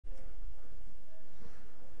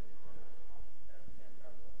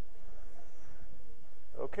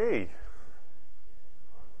Okay.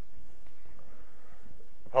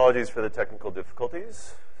 Apologies for the technical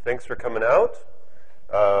difficulties. Thanks for coming out.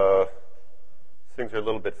 Things are a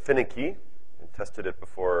little bit finicky. I tested it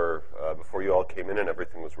before you all came in, and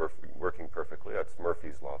everything was working perfectly. That's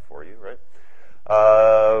Murphy's Law for you, right?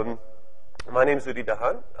 My name is Udi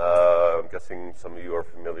Dahan. I'm guessing some of you are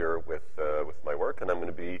familiar with my work, and I'm going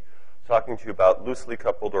to be talking to you about loosely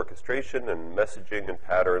coupled orchestration and messaging and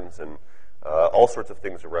patterns and all sorts of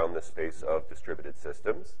things around this space of distributed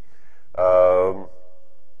systems.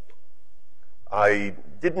 I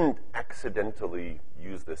didn't accidentally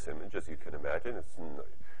use this image, as you can imagine.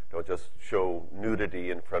 Don't just show nudity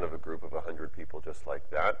in front of a group of 100 people just like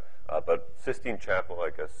that. But Sistine Chapel, I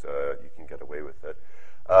guess you can get away with it.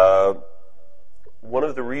 One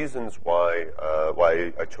of the reasons why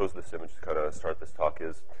I chose this image to kind of start this talk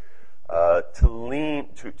is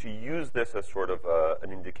to use this as sort of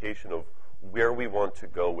an indication of where we want to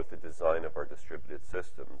go with the design of our distributed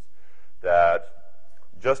systems. That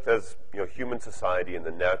just as human society in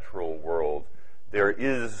the natural world, there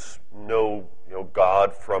is no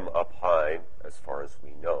God from up high, as far as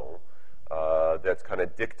we know, that's kind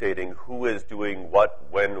of dictating who is doing what,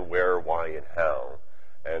 when, where, why, and how,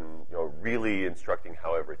 and really instructing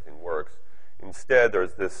how everything works. Instead,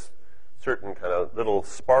 there's this certain kind of little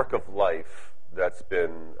spark of life that's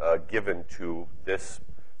been given to this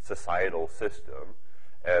societal system.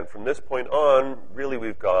 And from this point on, really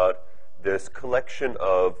we've got this collection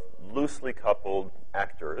of loosely coupled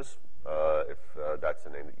actors, if that's the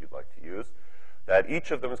name that you'd like to use, that each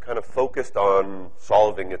of them is kind of focused on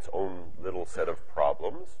solving its own little set of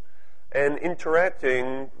problems and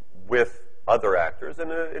interacting with other actors in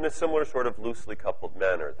a similar sort of loosely coupled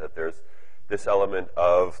manner, that there's this element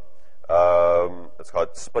of, let's call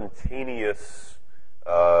it spontaneous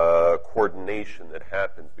coordination that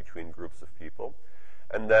happens between groups of people.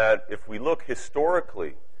 And that if we look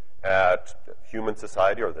historically at human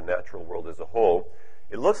society or the natural world as a whole,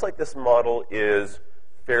 it looks like this model is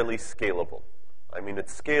fairly scalable. I mean,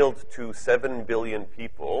 it's scaled to 7 billion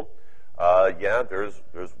people. Yeah, there's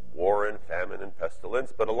war and famine and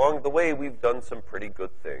pestilence, but along the way we've done some pretty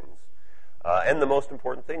good things. And the most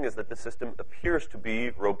important thing is that the system appears to be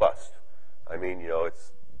robust. I mean,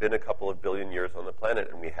 it's been a couple of billion years on the planet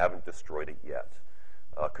and we haven't destroyed it yet.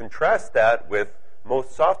 Contrast that with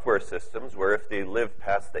most software systems where if they live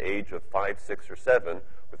past the age of 5, 6, or 7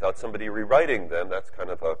 without somebody rewriting them, that's kind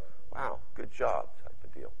of a, wow, good job type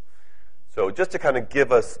of deal. So just to kind of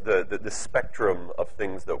give us the spectrum of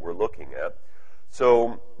things that we're looking at.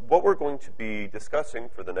 So what we're going to be discussing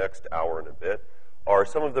for the next hour and a bit are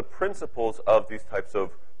some of the principles of these types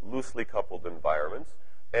of loosely coupled environments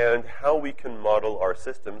and how we can model our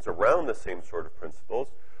systems around the same sort of principles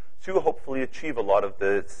to hopefully achieve a lot of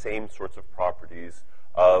the same sorts of properties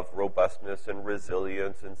of robustness and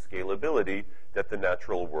resilience and scalability that the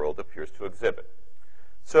natural world appears to exhibit.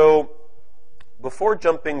 So before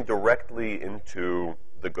jumping directly into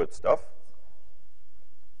the good stuff,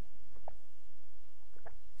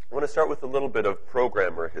 I want to start with a little bit of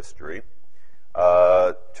programmer history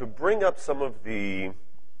to bring up some of the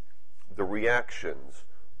reactions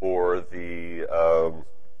or the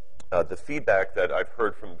feedback that I've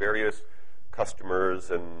heard from various customers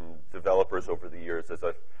and developers over the years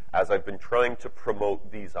as I've been trying to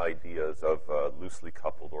promote these ideas of loosely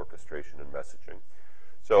coupled orchestration and messaging.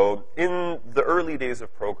 So in the early days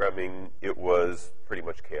of programming, it was pretty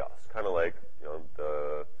much chaos, kind of like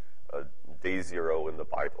the day zero in the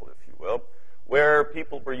Bible, if you will, where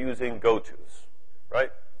people were using go-tos,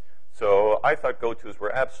 right? So I thought go-tos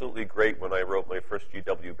were absolutely great when I wrote my first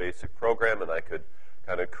GW basic program, and I could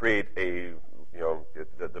kind of create a,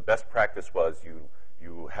 the best practice was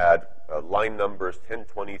you had line numbers 10,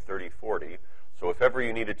 20, 30, 40. So if ever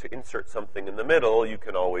you needed to insert something in the middle, you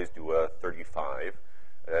can always do a 35.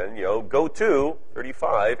 And, go to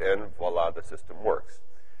 35, and voila, the system works.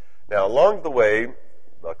 Now, along the way,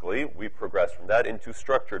 luckily, we progressed from that into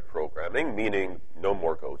structured programming, meaning no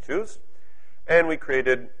more go-tos. And we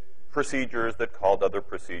created procedures that called other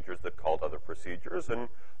procedures that called other procedures, and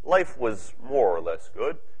life was more or less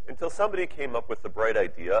good until somebody came up with the bright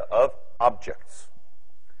idea of objects.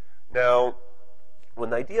 Now,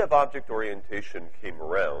 when the idea of object orientation came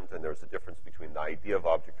around, and there was a difference between the idea of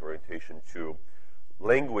object orientation to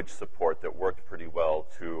language support that worked pretty well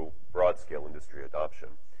to broad-scale industry adoption,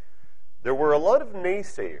 there were a lot of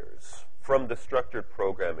naysayers from the structured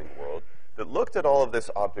programming world that looked at all of this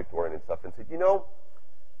object-oriented stuff and said,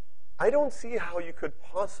 I don't see how you could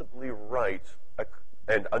possibly write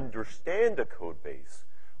and understand a code base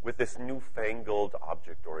with this newfangled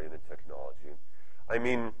object-oriented technology. I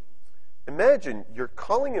mean, imagine you're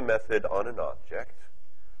calling a method on an object,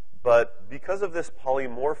 but because of this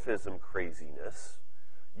polymorphism craziness,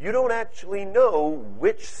 you don't actually know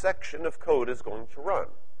which section of code is going to run.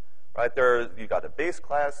 Right? You got a base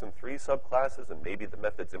class and 3 subclasses, and maybe the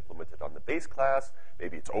method's implemented on the base class,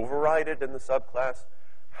 maybe it's overridden in the subclass.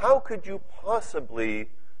 How could you possibly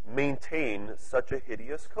maintain such a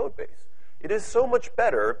hideous code base? It is so much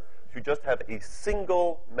better to just have a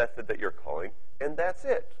single method that you're calling, and that's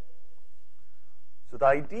it. So the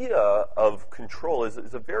idea of control is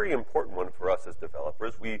a very important one for us as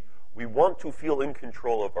developers. We want to feel in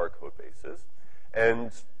control of our code bases, and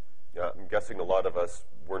I'm guessing a lot of us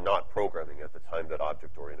were not programming at the time that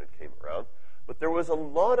object-oriented came around, but there was a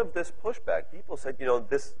lot of this pushback. People said,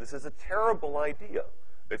 this is a terrible idea.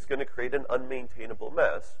 It's going to create an unmaintainable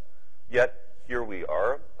mess. Yet here we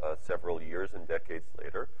are, several years and decades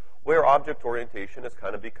later, where object orientation has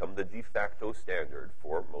kind of become the de facto standard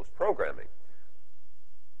for most programming.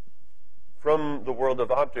 From the world of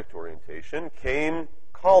object orientation came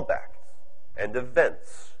callbacks and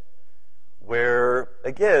events, where,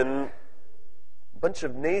 again, a bunch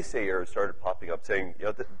of naysayers started popping up saying,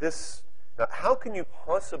 now how can you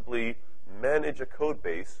possibly manage a code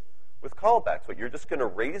base with callbacks? But you're just going to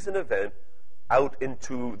raise an event out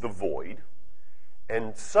into the void,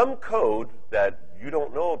 and some code that you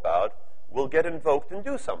don't know about will get invoked and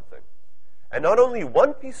do something. And not only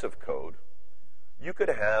one piece of code, you could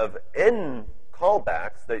have N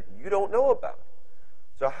callbacks that you don't know about.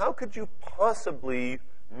 So how could you possibly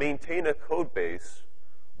maintain a code base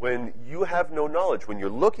when you have no knowledge? When you're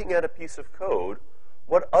looking at a piece of code,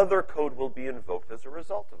 what other code will be invoked as a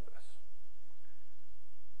result of this?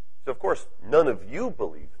 So, of course, none of you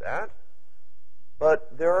believe that,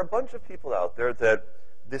 but there are a bunch of people out there that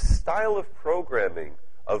this style of programming,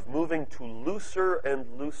 of moving to looser and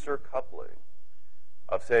looser coupling,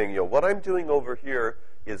 of saying, what I'm doing over here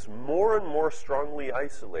is more and more strongly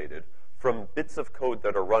isolated from bits of code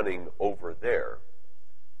that are running over there.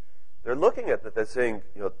 They're looking at that, they're saying,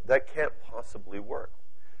 that can't possibly work.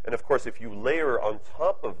 And of course, if you layer on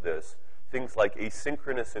top of this things like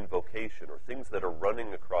asynchronous invocation or things that are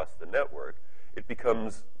running across the network, it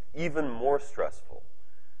becomes even more stressful.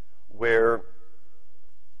 Where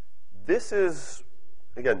this has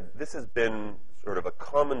been sort of a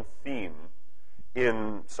common theme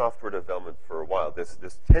in software development for a while,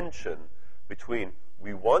 this tension between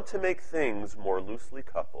we want to make things more loosely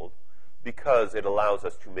coupled because it allows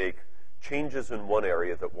us to make changes in one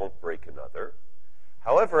area that won't break another.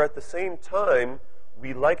 However, at the same time,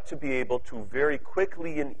 we like to be able to very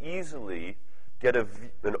quickly and easily get an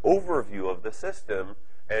overview of the system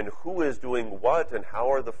and who is doing what and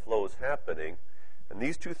how are the flows happening. And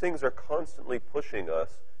these two things are constantly pushing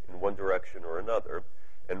us in one direction or another.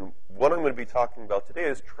 And what I'm going to be talking about today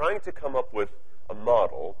is trying to come up with a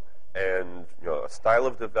model and a style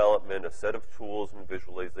of development, a set of tools and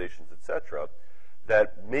visualizations, etc.,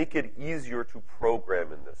 that make it easier to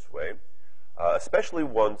program in this way, especially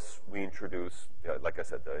once we introduce, like I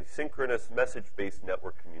said, the asynchronous message-based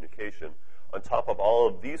network communication on top of all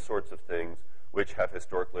of these sorts of things which have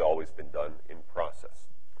historically always been done in process.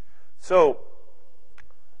 So,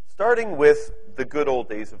 starting with the good old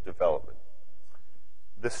days of development,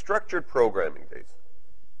 the structured programming days.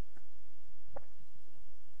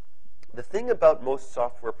 The thing about most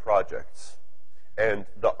software projects and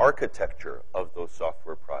the architecture of those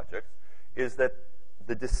software projects is that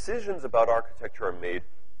the decisions about architecture are made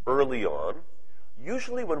early on,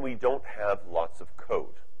 usually when we don't have lots of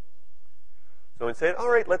code. So in saying, all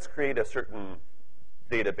right, let's create a certain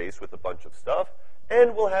database with a bunch of stuff,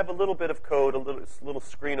 and we'll have a little bit of code, a little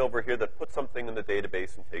screen over here that puts something in the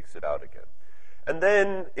database and takes it out again. And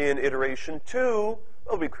then in iteration 2,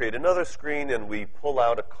 we create another screen and we pull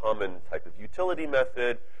out a common type of utility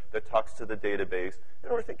method that talks to the database.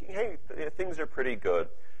 And we're thinking, hey, things are pretty good.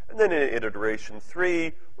 And then in iteration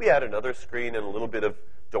 3, we add another screen and a little bit of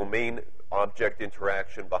domain object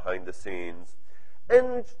interaction behind the scenes.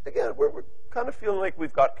 And again, we're kind of feeling like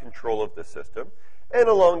we've got control of the system. And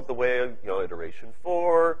along the way, iteration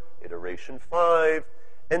 4, iteration 5,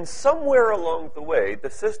 and somewhere along the way, the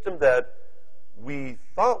system that we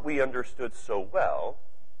thought we understood so well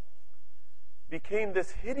became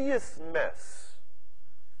this hideous mess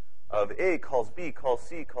of A calls B, calls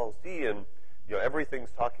C, calls D, and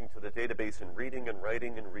everything's talking to the database and reading and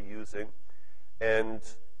writing and reusing. And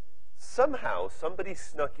somehow somebody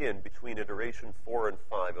snuck in between iteration 4 and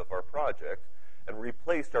 5 of our project and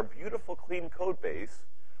replaced our beautiful clean code base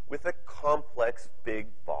with a complex big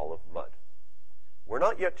ball of mud. We're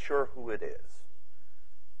not yet sure who it is.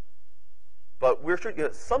 But we're sure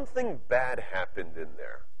something bad happened in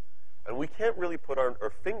there. And we can't really put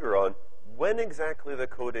our finger on when exactly the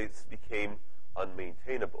code base became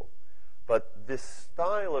unmaintainable. But this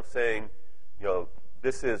style of saying,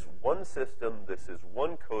 this is one system, this is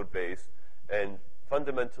one code base, and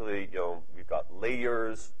fundamentally, we've got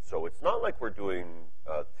layers, so it's not like we're doing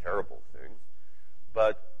terrible things,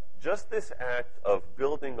 but just this act of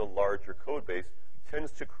building a larger code base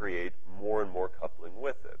tends to create more and more coupling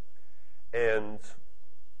with it. And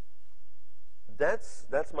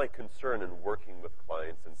that's my concern in working with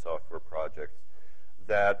clients and software projects,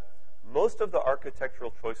 that most of the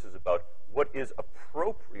architectural choices about what is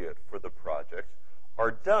appropriate for the project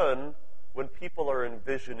are done when people are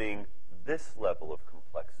envisioning this level of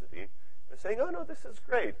complexity. They're saying, oh, no, this is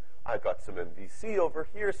great. I've got some MVC over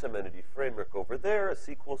here, some entity framework over there, a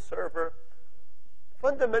SQL server.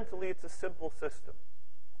 Fundamentally, it's a simple system.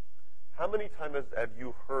 How many times have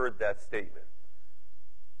you heard that statement?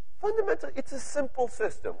 Fundamentally, it's a simple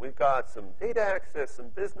system. We've got some data access, some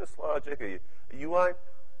business logic, a UI.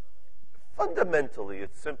 Fundamentally,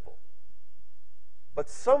 it's simple. But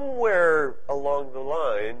somewhere along the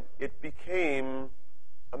line, it became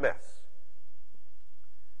a mess.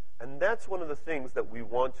 And that's one of the things that we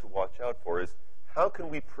want to watch out for, is how can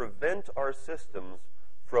we prevent our systems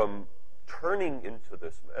from turning into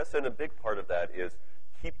this mess? And a big part of that is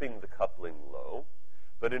keeping the coupling low.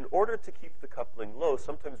 But in order to keep the coupling low,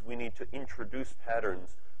 sometimes we need to introduce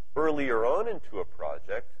patterns earlier on into a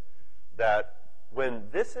project that when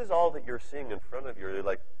this is all that you're seeing in front of you, you're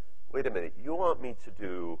like, wait a minute, you want me to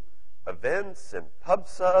do events and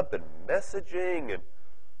PubSub and messaging, and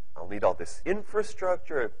I'll need all this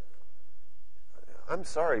infrastructure. I'm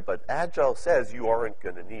sorry, but Agile says you aren't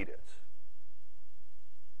going to need it.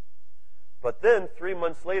 But then 3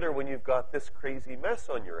 months later, when you've got this crazy mess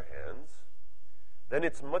on your hands, then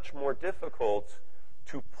it's much more difficult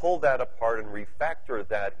to pull that apart and refactor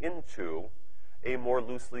that into a more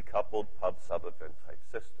loosely coupled PubSub event type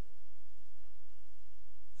system.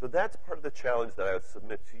 So that's part of the challenge that I would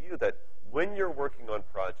submit to you, that when you're working on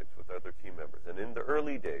projects with other team members, and in the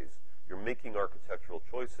early days, you're making architectural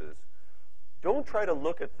choices, don't try to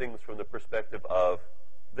look at things from the perspective of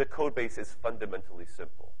the code base is fundamentally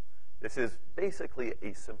simple. This is basically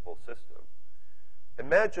a simple system.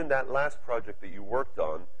 Imagine that last project that you worked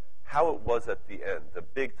on, how it was at the end, the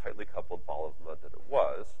big tightly coupled ball of mud that it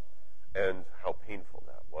was, and how painful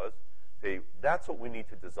that was. That's what we need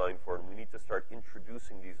to design for, and we need to start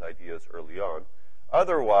introducing these ideas early on.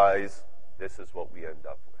 Otherwise, this is what we end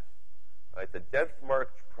up with. Right? The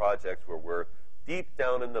Denmark projects where we're deep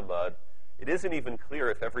down in the mud, it isn't even clear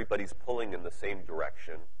if everybody's pulling in the same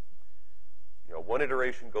direction. One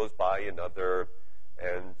iteration goes by another,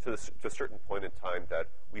 and to a certain point in time that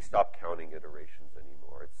we stop counting iterations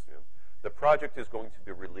anymore. The project is going to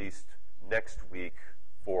be released next week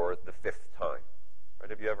for the 5th time. Right?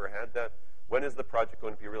 Have you ever had that? When is the project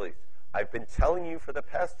going to be released? I've been telling you for the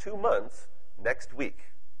past 2 months, next week.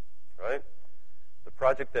 Right? The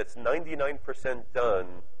project that's 99% done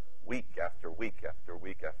week after week after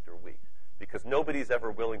week after week. Because nobody's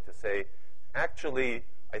ever willing to say, actually,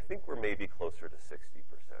 I think we're maybe closer to 60%.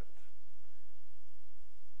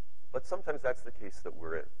 But sometimes that's the case that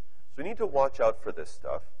we're in. So we need to watch out for this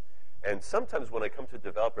stuff. And sometimes when I come to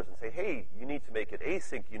developers and say, hey, you need to make it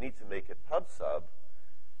async, you need to make it PubSub,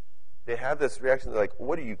 they have this reaction, they're like,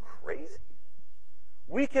 what are you, crazy?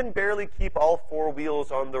 We can barely keep all 4 wheels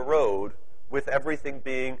on the road with everything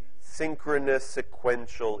being synchronous,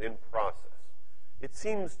 sequential in process. It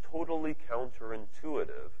seems totally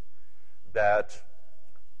counterintuitive that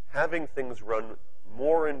having things run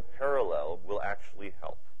more in parallel will actually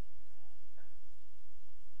help.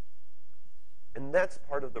 And that's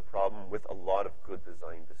part of the problem with a lot of good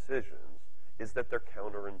design decisions, is that they're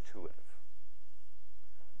counterintuitive.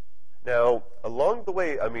 Now, along the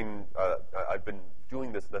way, I've been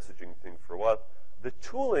doing this messaging thing for a while. The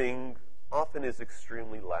tooling often is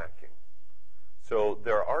extremely lacking. So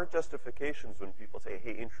there are justifications when people say,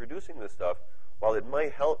 hey, introducing this stuff, while it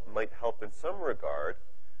might help in some regard,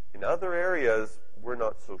 in other areas, we're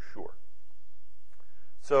not so sure.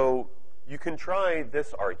 So you can try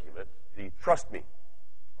this argument, the trust me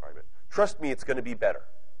argument. Trust me, it's going to be better.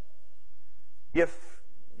 If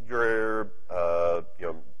you're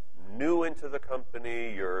new into the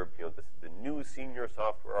company, you're the new senior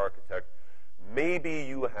software architect, maybe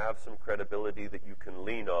you have some credibility that you can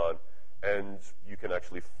lean on, and you can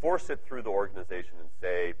actually force it through the organization and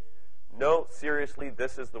say, no, seriously,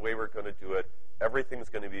 this is the way we're going to do it. Everything's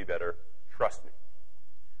going to be better. Trust me.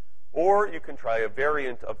 Or you can try a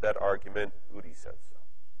variant of that argument. Udi said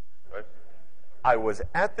so. Right? I was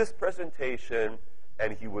at this presentation,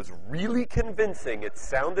 and he was really convincing. It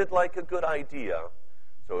sounded like a good idea.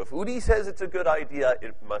 So if Udi says it's a good idea,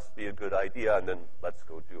 it must be a good idea, and then let's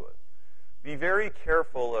go do it. Be very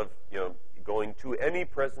careful of, going to any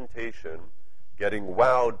presentation, getting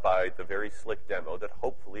wowed by the very slick demo that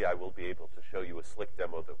hopefully I will be able to show you a slick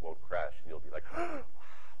demo that won't crash, and you'll be like, wow.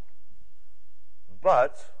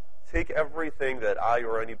 But take everything that I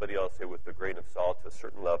or anybody else say with a grain of salt to a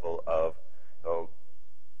certain level of,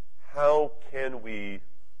 how can we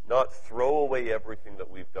not throw away everything that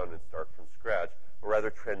we've done and start from scratch, but rather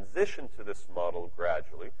transition to this model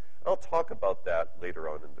gradually. And I'll talk about that later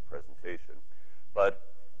on in the presentation. But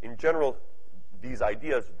in general, these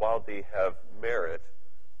ideas, while they have merit,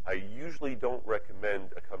 I usually don't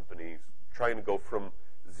recommend a company trying to go from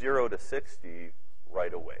 0 to 60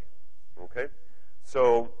 right away. Okay?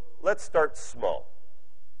 So let's start small.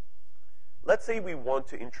 Let's say we want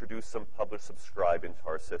to introduce some publish-subscribe into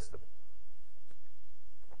our system.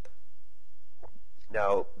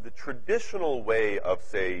 Now, the traditional way of,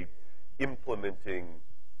 say, implementing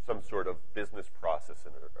some sort of business process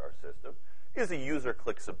in our system is a user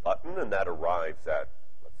clicks a button, and that arrives at,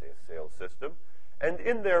 let's say, a sales system. And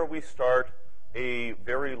in there, we start a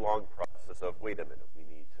very long process of, wait a minute, we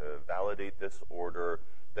need to validate this order,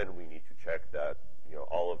 then we need to check that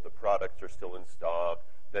all of the products are still in stock,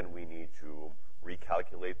 then we need to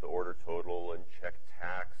recalculate the order total and check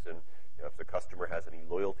tax, and if the customer has any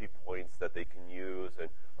loyalty points that they can use, and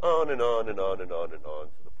on and on and on and on and on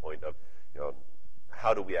to the point of,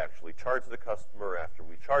 how do we actually charge the customer? After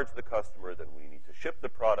we charge the customer, then we need to ship the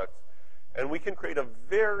products. And we can create a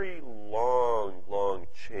very long, long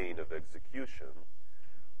chain of execution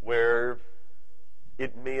where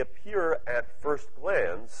it may appear at first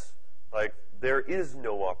glance like there is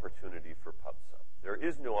no opportunity for PubSub. There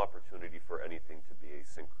is no opportunity for anything to be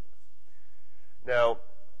asynchronous. Now,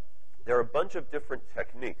 there are a bunch of different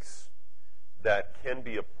techniques that can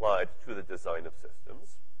be applied to the design of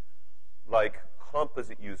systems, like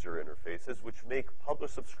composite user interfaces, which make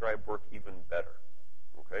publish-subscribe work even better.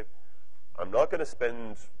 Okay? I'm not going to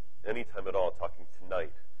spend any time at all talking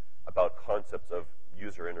tonight about concepts of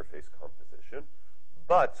user interface composition,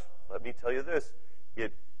 but let me tell you this,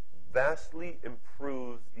 it vastly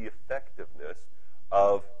improves the effectiveness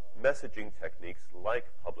of messaging techniques like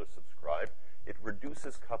publish-subscribe. It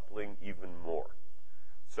reduces coupling even more.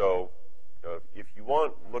 So if you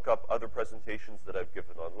want, look up other presentations that I've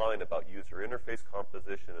given online about user interface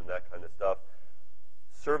composition and that kind of stuff.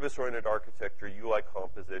 Service-oriented architecture, UI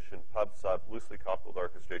composition, PubSub, loosely coupled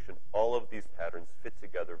orchestration, all of these patterns fit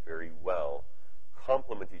together very well,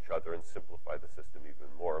 complement each other, and simplify the system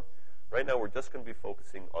even more. Right now, we're just going to be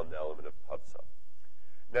focusing on the element of PubSub.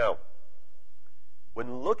 Now,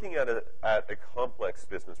 when looking at a complex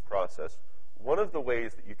business process, one of the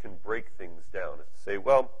ways that you can break things down is to say,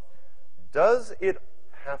 well, does it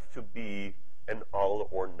have to be an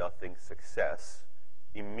all-or-nothing success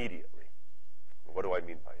immediately? What do I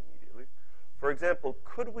mean by immediately? For example,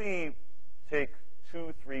 could we take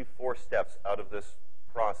 2, 3, 4 steps out of this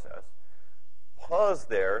process, pause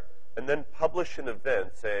there, and then publish an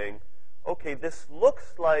event saying, okay, this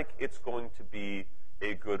looks like it's going to be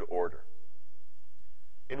a good order.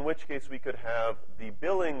 In which case we could have the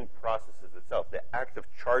billing processes itself, the act of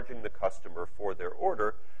charging the customer for their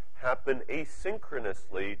order, happen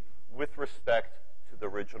asynchronously with respect to the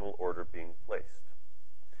original order being placed.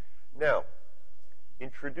 Now,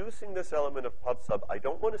 introducing this element of PubSub, I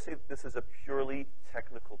don't want to say that this is a purely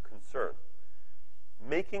technical concern.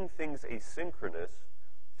 Making things asynchronous,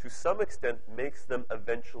 to some extent, makes them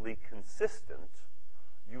eventually consistent.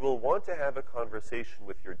 You will want to have a conversation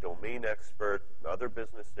with your domain expert and other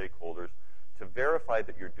business stakeholders to verify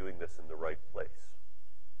that you're doing this in the right place.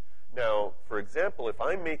 Now, for example, if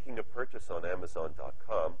I'm making a purchase on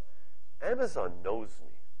Amazon.com, Amazon knows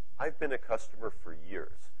me. I've been a customer for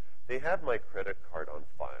years. They have my credit card on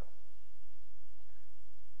file.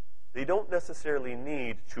 They don't necessarily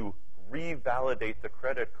need to revalidate the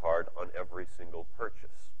credit card on every single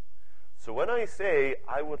purchase. So when I say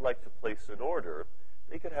I would like to place an order,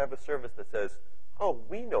 they could have a service that says, oh,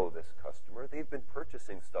 we know this customer. They've been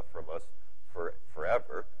purchasing stuff from us for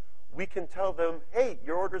forever. We can tell them, hey,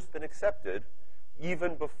 your order's been accepted,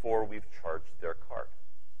 even before we've charged their card.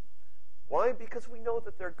 Why? Because we know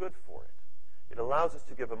that they're good for it. It allows us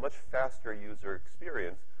to give a much faster user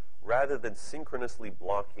experience rather than synchronously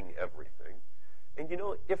blocking everything. And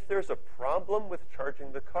if there's a problem with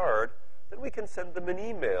charging the card, then we can send them an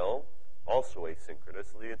email, also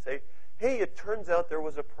asynchronously, and say, hey, it turns out there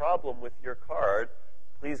was a problem with your card.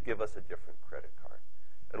 Please give us a different credit card.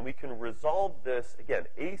 And we can resolve this, again,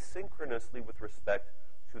 asynchronously with respect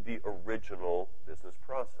to the original business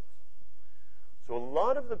process. So a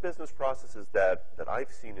lot of the business processes that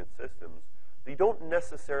I've seen in systems, they don't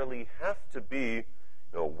necessarily have to be,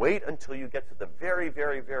 wait until you get to the very,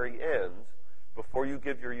 very, very end before you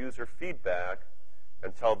give your user feedback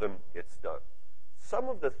and tell them it's done. Some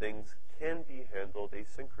of the things can be handled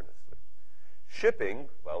asynchronously. Shipping,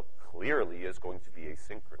 well, clearly is going to be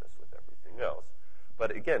asynchronous with everything else.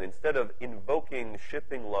 But again, instead of invoking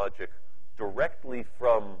shipping logic directly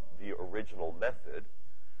from the original method,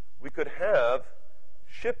 we could have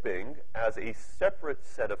shipping as a separate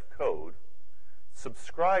set of code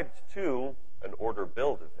subscribed to an order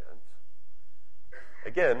build event.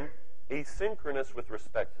 Again, asynchronous with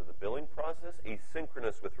respect to the billing process,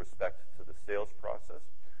 asynchronous with respect to the sales process,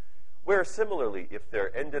 where similarly, if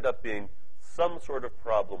there ended up being some sort of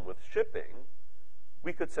problem with shipping,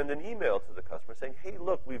 we could send an email to the customer saying, hey,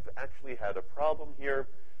 look, we've actually had a problem here.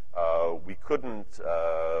 We couldn't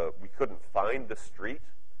find the street,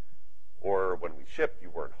 or when we shipped, you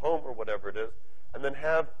weren't home, or whatever it is, and then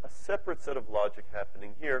have a separate set of logic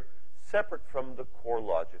happening here, separate from the core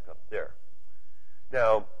logic up there.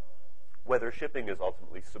 Now, whether shipping is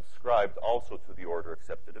ultimately subscribed also to the order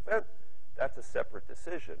accepted event, that's a separate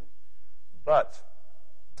decision. But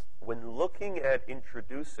when looking at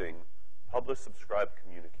introducing publish-subscribe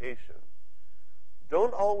communication,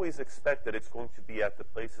 don't always expect that it's going to be at the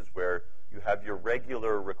places where you have your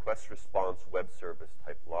regular request-response web service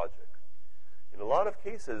type logic. In a lot of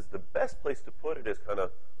cases, the best place to put it is kind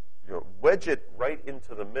of wedge it right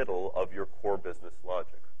into the middle of your core business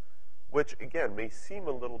logic, which, again, may seem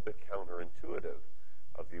a little bit counterintuitive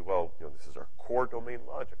of this is our core domain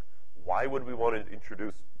logic. Why would we want to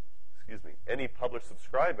introduce, any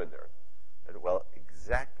publish-subscribe in there? And, well,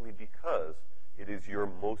 exactly because it is your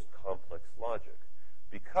most complex logic.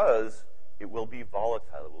 Because it will be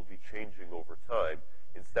volatile, it will be changing over time.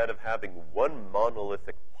 Instead of having one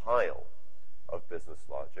monolithic pile of business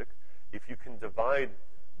logic, if you can divide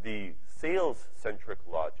the sales-centric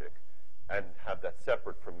logic and have that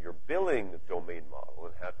separate from your billing domain model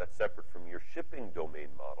and have that separate from your shipping domain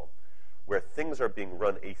model, where things are being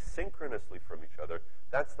run asynchronously from each other,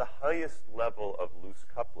 that's the highest level of loose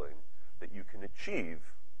coupling that you can achieve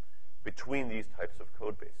between these types of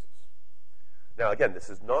code bases. Now, again, this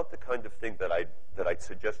is not the kind of thing that I'd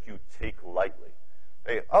suggest you take lightly.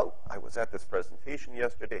 Hey, I was at this presentation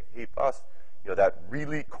yesterday. Hey, boss, that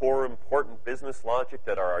really core important business logic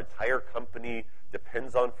that our entire company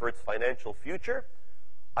depends on for its financial future,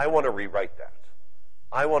 I want to rewrite that.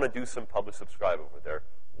 I want to do some publish subscribe over there.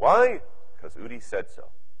 Why? Because Udi said so.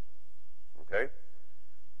 Okay?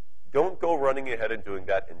 Don't go running ahead and doing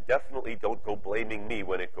that, and definitely don't go blaming me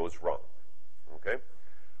when it goes wrong. Okay?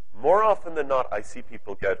 More often than not, I see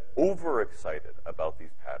people get overexcited about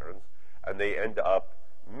these patterns, and they end up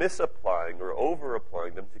misapplying or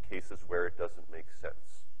over-applying them to cases where it doesn't make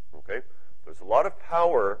sense. Okay? There's a lot of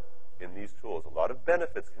power in these tools. A lot of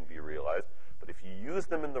benefits can be realized, but if you use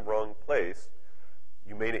them in the wrong place,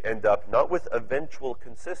 you may end up not with eventual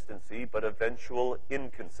consistency, but eventual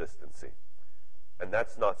inconsistency. And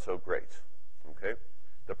that's not so great. Okay?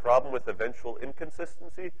 The problem with eventual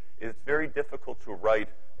inconsistency is it's very difficult to write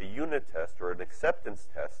a unit test or an acceptance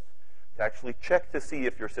test to actually check to see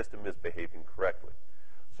if your system is behaving correctly.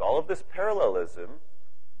 So all of this parallelism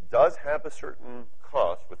does have a certain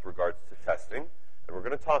cost with regards to testing, and we're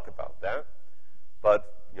going to talk about that.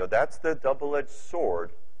 But that's the double-edged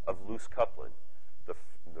sword of loose coupling.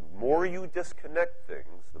 The more you disconnect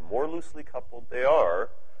things, the more loosely coupled they are,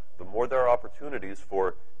 the more there are opportunities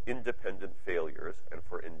for independent failures and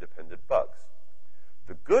for independent bugs.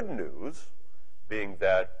 The good news being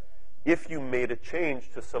that if you made a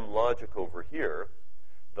change to some logic over here,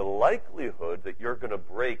 the likelihood that you're going to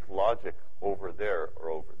break logic over there or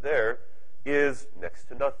over there is next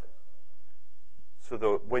to nothing.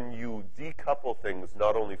 So when you decouple things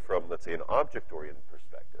not only from, let's say, an object-oriented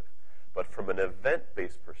perspective, but from an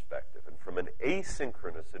event-based perspective and from an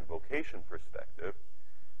asynchronous invocation perspective,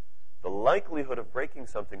 the likelihood of breaking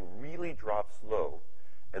something really drops low.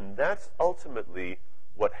 And that's ultimately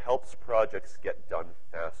what helps projects get done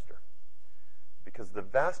faster. Because the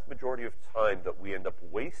vast majority of time that we end up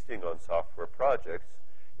wasting on software projects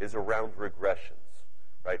is around regressions,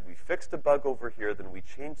 right? We fixed a bug over here, then we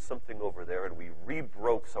changed something over there, and we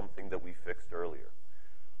rebroke something that we fixed earlier.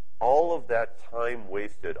 All of that time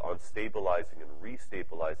wasted on stabilizing and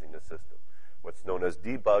restabilizing a system, what's known as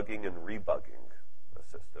debugging and rebugging a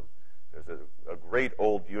system. There's a great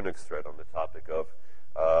old Unix thread on the topic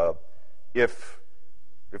of if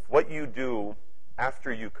what you do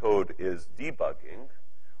after you code is debugging,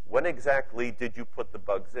 when exactly did you put the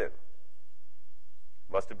bugs in?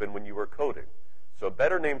 Must have been when you were coding. So a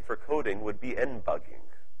better name for coding would be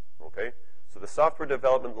N-bugging. Okay? So the software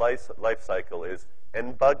development life cycle is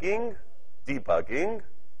N-bugging, debugging,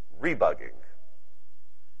 rebugging.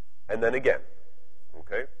 And then again.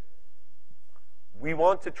 Okay? We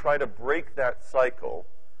want to try to break that cycle,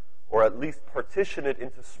 or at least partition it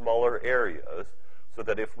into smaller areas, so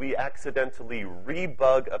that if we accidentally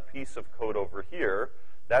rebug a piece of code over here,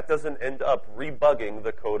 that doesn't end up rebugging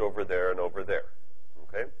the code over there and over there.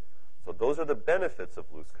 Okay? So those are the benefits of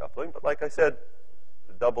loose coupling, but like I said,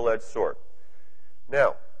 the double-edged sword.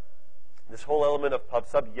 Now, this whole element of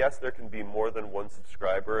pub/sub, yes, there can be more than one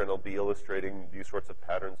subscriber, and I'll be illustrating these sorts of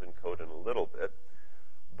patterns in code in a little bit.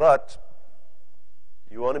 But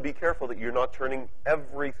you want to be careful that you're not turning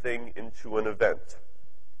everything into an event.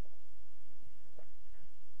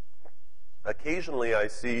 Occasionally, I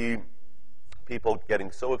see people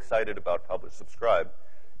getting so excited about publish-subscribe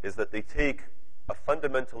is that they take a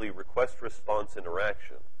fundamentally request-response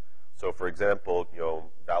interaction. So, for example,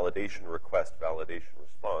 validation request, validation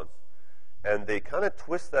response, and they kind of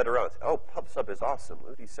twist that around. Oh, pub/sub is awesome.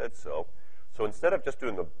 Udi said so. So instead of just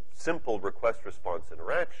doing a simple request-response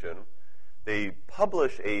interaction, they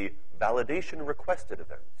publish a validation requested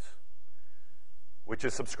event, which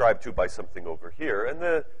is subscribed to by something over here. And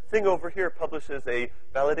the thing over here publishes a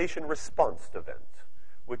validation response event,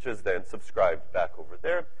 which is then subscribed back over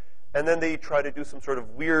there. And then they try to do some sort of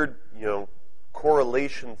weird,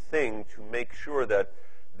 correlation thing to make sure that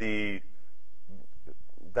the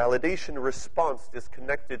validation response is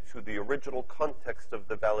connected to the original context of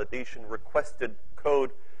the validation requested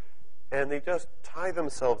code. And they just tie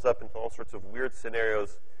themselves up into all sorts of weird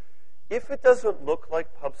scenarios. If it doesn't look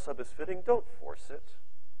like pub/sub is fitting, don't force it.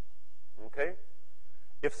 Okay?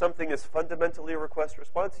 If something is fundamentally a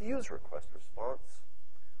request-response, use request-response.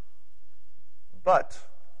 But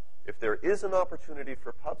if there is an opportunity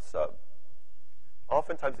for pub/sub,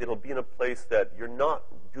 oftentimes it'll be in a place that you're not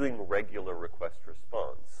doing regular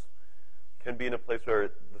request-response. It can be in a place where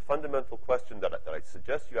the fundamental question that I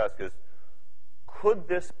suggest you ask is, could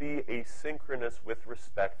this be asynchronous with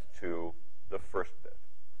respect to the first bit?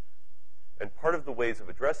 And part of the ways of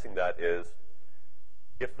addressing that is,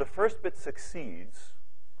 if the first bit succeeds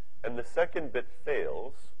and the second bit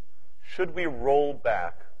fails, should we roll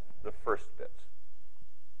back the first bit?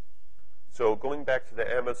 So going back to the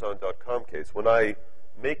Amazon.com case, when I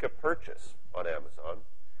make a purchase on Amazon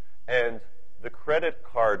and the credit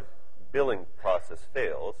card billing process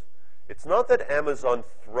fails, it's not that Amazon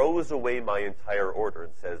throws away my entire order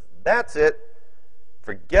and says, that's it,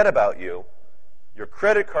 forget about you, your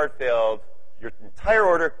credit card failed, your entire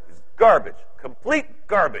order is garbage, complete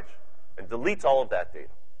garbage, and deletes all of that data.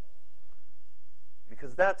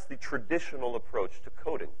 Because that's the traditional approach to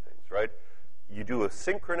coding things, right? You do a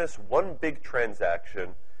synchronous, one big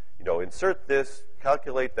transaction, insert this,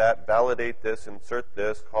 calculate that, validate this, insert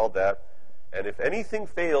this, call that, and if anything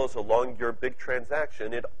fails along your big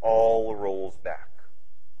transaction, it all rolls back.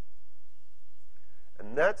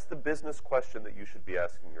 And that's the business question that you should be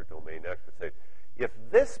asking your domain expert. Say, if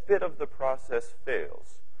this bit of the process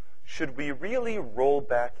fails, should we really roll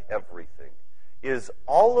back everything? Is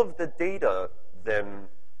all of the data then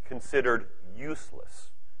considered useless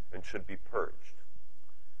and should be purged?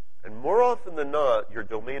 And more often than not, your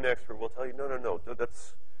domain expert will tell you, no,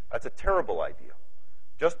 that's a terrible idea.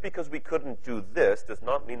 Just because we couldn't do this does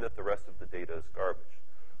not mean that the rest of the data is garbage.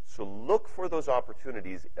 So look for those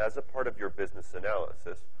opportunities as a part of your business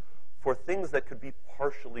analysis for things that could be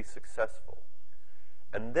partially successful.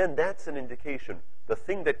 And then that's an indication. The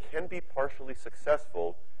thing that can be partially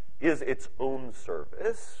successful is its own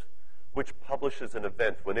service, which publishes an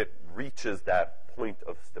event when it reaches that point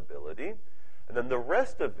of stability. And then the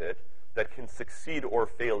rest of it that can succeed or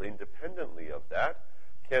fail independently of that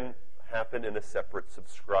can happen in a separate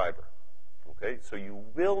subscriber. Okay? So you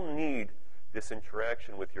will need this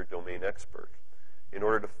interaction with your domain expert in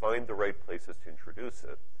order to find the right places to introduce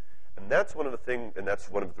it. And that's one of the things, and that's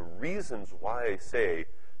one of the reasons why I say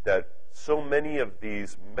that so many of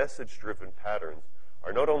these message-driven patterns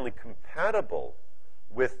are not only compatible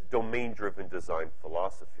with domain-driven design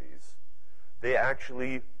philosophies, they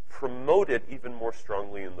actually promote it even more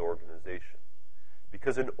strongly in the organization.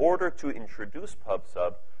 Because in order to introduce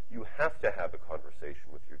pub/sub, you have to have a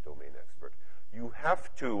conversation with your domain expert. You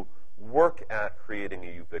have to work at creating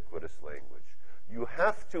a ubiquitous language. You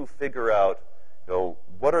have to figure out,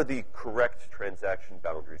 what are the correct transaction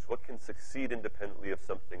boundaries? What can succeed independently of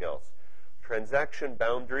something else? Transaction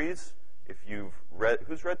boundaries,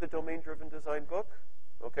 who's read the domain-driven design book?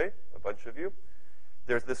 Okay, a bunch of you.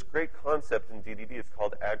 There's this great concept in DDD, it's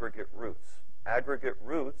called aggregate roots. Aggregate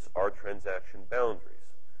roots are transaction boundaries.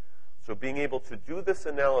 So being able to do this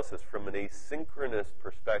analysis from an asynchronous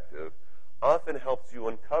perspective often helps you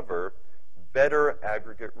uncover better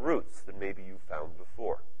aggregate routes than maybe you found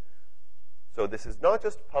before. So this is not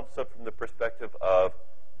just PubSub from the perspective of,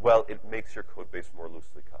 well, it makes your code base more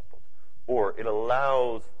loosely coupled, or it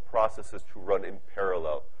allows processes to run in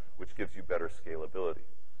parallel, which gives you better scalability.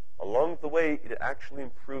 Along the way, it actually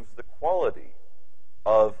improves the quality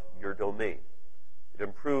of your domain. It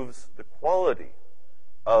improves the quality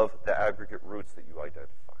of the aggregate routes that you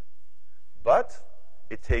identify. But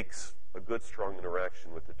it takes a good, strong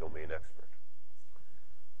interaction with the domain expert.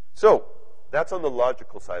 So that's on the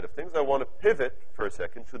logical side of things. I want to pivot for a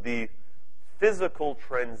second to the physical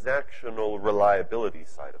transactional reliability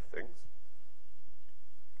side of things.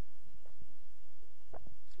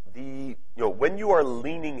 When you are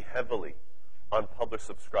leaning heavily on publish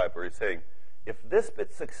subscribe, where you're saying, if this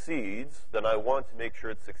bit succeeds, then I want to make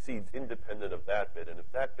sure it succeeds independent of that bit. And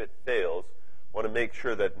if that bit fails, I want to make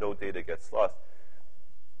sure that no data gets lost.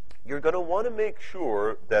 You're going to want to make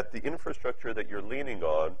sure that the infrastructure that you're leaning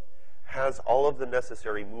on has all of the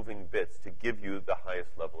necessary moving bits to give you the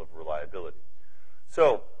highest level of reliability.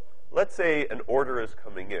 So let's say an order is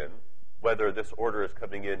coming in. Whether this order is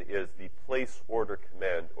coming in is the place order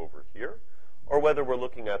command over here, or whether we're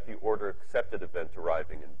looking at the order accepted event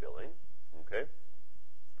arriving in billing. Okay?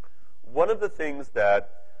 One of the things that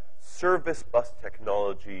service bus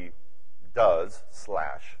technology does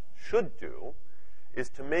 / should do is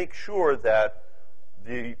to make sure that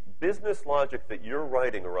the business logic that you're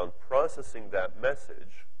writing around processing that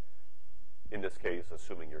message, in this case,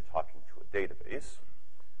 assuming you're talking to a database,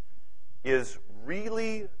 is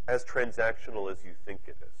really as transactional as you think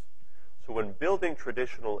it is. So when building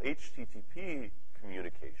traditional HTTP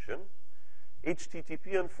communication,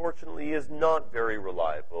 HTTP, unfortunately, is not very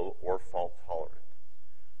reliable or fault-tolerant.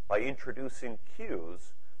 By introducing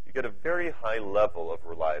queues, you get a very high level of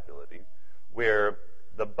reliability where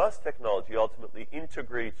the bus technology ultimately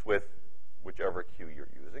integrates with whichever queue you're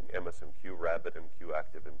using, MSMQ, RabbitMQ,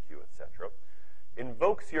 ActiveMQ, etc.,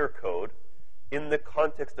 invokes your code in the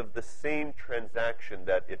context of the same transaction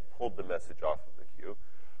that it pulled the message off of the queue,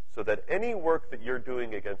 so that any work that you're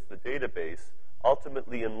doing against the database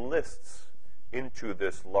ultimately enlists into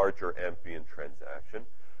this larger ambient transaction,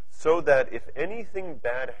 so that if anything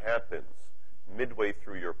bad happens midway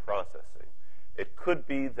through your processing, it could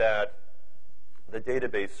be that the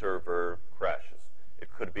database server crashes. It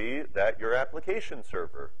could be that your application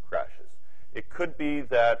server crashes. It could be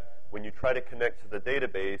that when you try to connect to the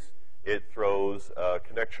database, it throws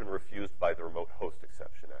connection refused by the remote host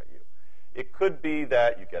exception at you. It could be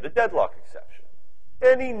that you get a deadlock exception.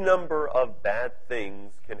 Any number of bad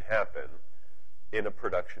things can happen in a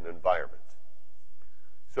production environment.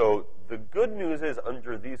 So the good news is,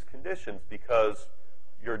 under these conditions, because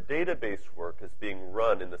your database work is being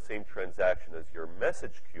run in the same transaction as your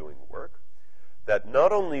message queuing work, that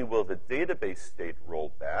not only will the database state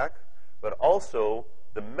roll back, but also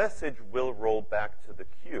the message will roll back to the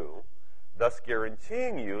queue, thus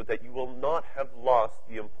guaranteeing you that you will not have lost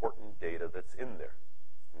the important data that's in there.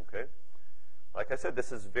 Okay? Like I said,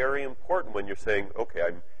 this is very important when you're saying, okay,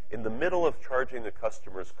 I'm in the middle of charging a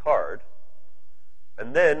customer's card,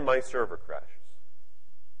 and then my server crashes.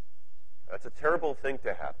 That's a terrible thing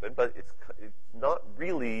to happen, but it's not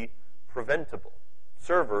really preventable.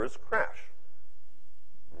 Servers crash.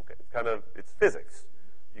 Okay, it's physics.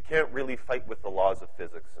 You can't really fight with the laws of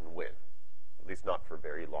physics and win, at least not for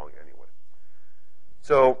very long anyway.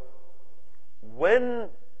 So when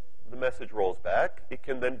the message rolls back, it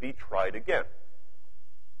can then be tried again.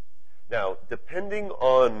 Now, depending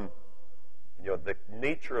on the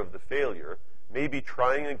nature of the failure, maybe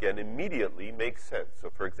trying again immediately makes sense. So,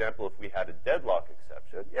 for example, if we had a deadlock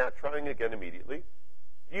exception, trying again immediately,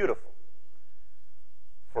 beautiful.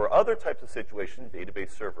 For other types of situations,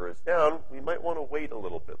 database server is down, we might want to wait a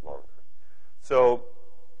little bit longer. So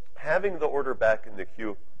having the order back in the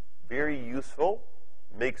queue, very useful.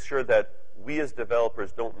 Makes sure that we as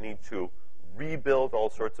developers don't need to rebuild all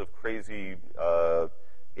sorts of crazy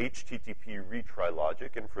HTTP retry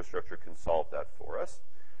logic. Infrastructure can solve that for us.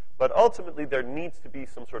 But ultimately, there needs to be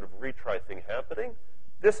some sort of retry thing happening.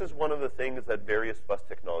 This is one of the things that various bus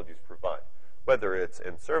technologies provide, whether it's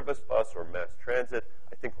in service bus or mass transit.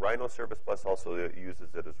 I think Rhino Service Bus also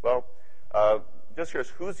uses it as well. Just curious,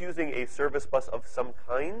 who's using a service bus of some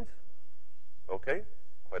kind? Okay,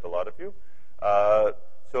 quite a lot of you.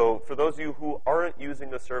 So for those of you who aren't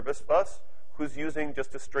using a service bus, who's using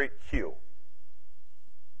just a straight queue?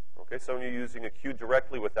 Okay, some of you using a queue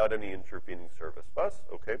directly without any intervening service bus.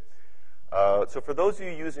 Okay. So for those of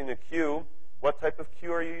you using a queue, what type of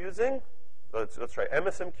queue are you using? Let's try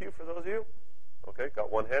MSMQ for those of you. Okay,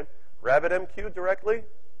 got one hand. RabbitMQ directly.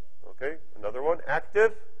 Okay, another one.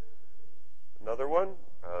 Active. Another one.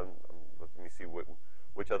 Let me see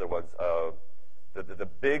which other ones. The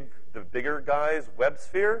bigger guys.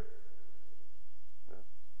 WebSphere.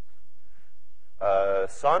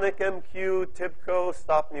 SonicMQ, TIBCO.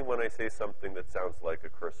 Stop me when I say something that sounds like a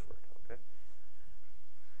curse word. Okay.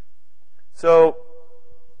 So,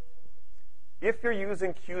 if you're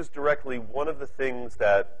using queues directly, one of the things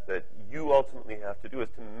that you ultimately have to do is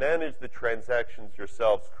to manage the transactions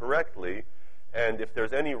yourselves correctly. And if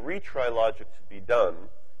there's any retry logic to be done,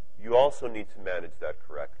 you also need to manage that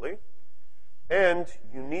correctly. And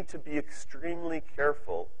you need to be extremely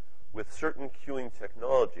careful with certain queuing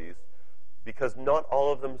technologies because not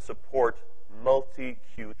all of them support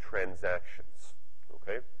multi-queue transactions.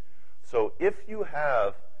 Okay? So if you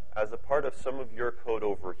have, as a part of some of your code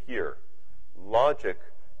over here, logic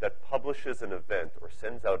that publishes an event or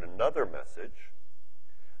sends out another message,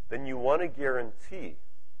 then you want to guarantee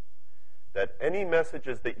that any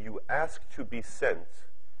messages that you ask to be sent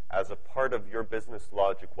as a part of your business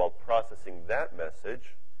logic while processing that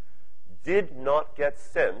message did not get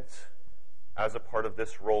sent as a part of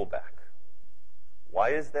this rollback. Why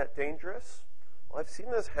is that dangerous? Well, I've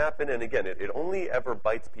seen this happen, and again, it only ever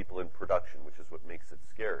bites people in production, which is what makes it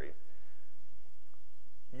scary.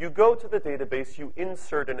 You go to the database, you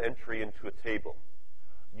insert an entry into a table.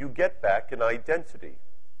 You get back an identity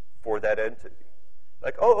for that entity.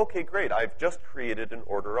 Like, oh, okay, great, I've just created an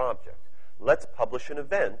order object. Let's publish an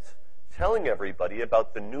event telling everybody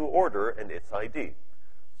about the new order and its ID.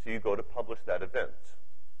 So you go to publish that event.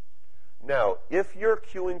 Now, if your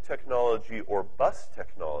queuing technology or bus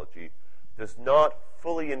technology does not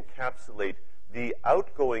fully encapsulate the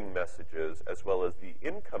outgoing messages as well as the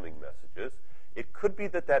incoming messages, it could be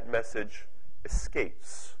that that message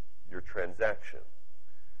escapes your transaction.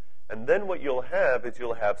 And then what you'll have is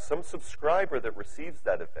you'll have some subscriber that receives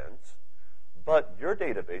that event, but your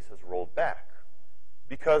database has rolled back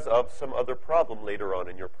because of some other problem later on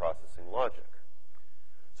in your processing logic.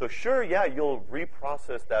 So sure, yeah, you'll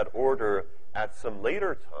reprocess that order at some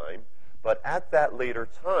later time, but at that later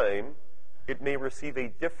time, it may receive a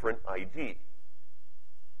different ID.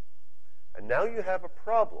 And now you have a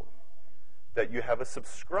problem that you have a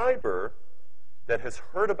subscriber that has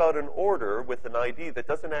heard about an order with an ID that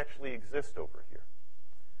doesn't actually exist over here.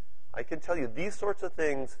 I can tell you, these sorts of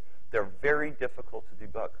things, they're very difficult to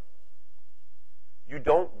debug. You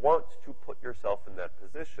don't want to put yourself in that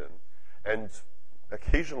position. And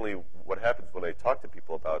occasionally what happens when I talk to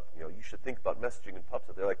people about, you should think about messaging in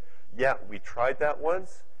PubSub, they're like, yeah, we tried that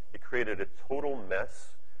once. It created a total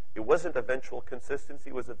mess. It wasn't eventual consistency,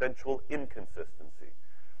 it was eventual inconsistency.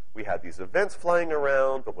 We had these events flying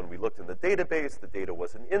around, but when we looked in the database, the data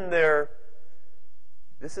wasn't in there.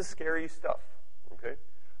 This is scary stuff, okay?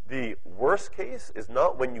 The worst case is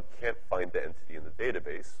not when you can't find the entity in the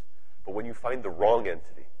database, but when you find the wrong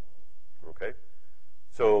entity, okay?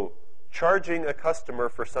 So charging a customer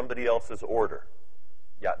for somebody else's order,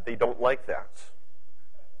 yeah, they don't like that,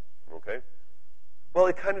 okay? Well,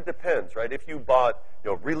 it kind of depends, right? If you bought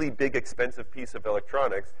a really big, expensive piece of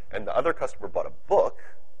electronics and the other customer bought a book,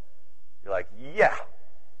 you're like, yeah,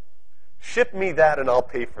 ship me that and I'll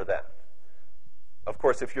pay for that. Of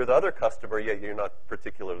course, if you're the other customer, yeah, you're not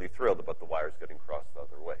particularly thrilled about the wires getting crossed the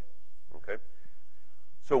other way, okay?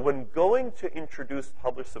 So when going to introduce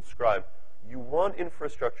publish subscribe, you want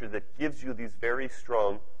infrastructure that gives you these very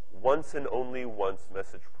strong once and only once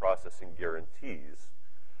message processing guarantees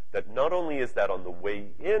that not only is that on the way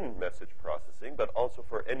in message processing, but also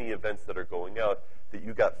for any events that are going out, that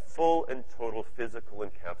you got full and total physical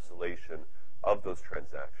encapsulation of those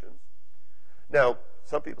transactions. Now,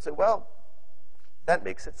 some people say, well, that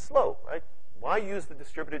makes it slow, right? Why use the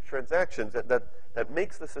distributed transactions? That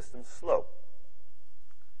makes the system slow.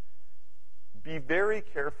 Be very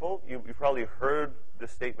careful. You've probably heard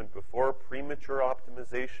this statement before. Premature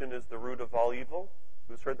optimization is the root of all evil.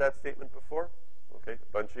 Who's heard that statement before? Okay,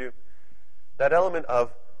 a bunch of you. That element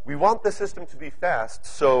of, we want the system to be fast,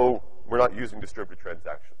 so we're not using distributed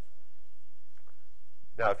transactions.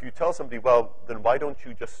 Now, if you tell somebody, well, then why don't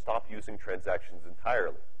you just stop using transactions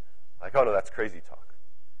entirely? Like, oh, no, that's crazy talk.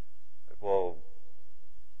 Like, well,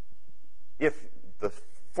 if the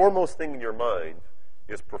foremost thing in your mind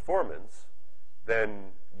is performance,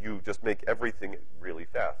 then you just make everything really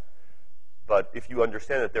fast. But if you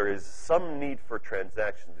understand that there is some need for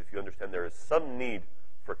transactions, if you understand there is some need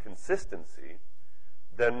for consistency,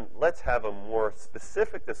 then let's have a more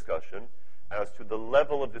specific discussion as to the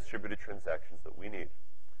level of distributed transactions that we need.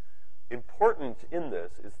 important in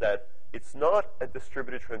this is that it's not a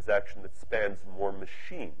distributed transaction that spans more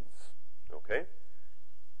machines, okay?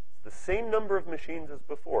 It's the same number of machines as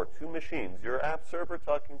before, 2 machines, your app server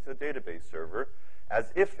talking to a database server,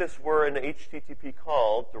 as if this were an HTTP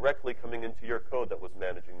call directly coming into your code that was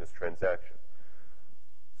managing this transaction.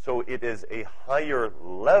 So it is a higher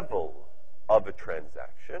level of a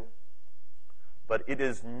transaction, but it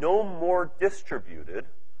is no more distributed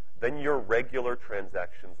than your regular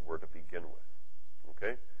transactions were to begin with,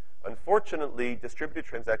 okay? Unfortunately, distributed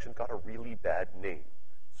transactions got a really bad name,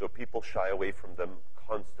 so people shy away from them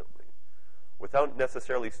constantly, without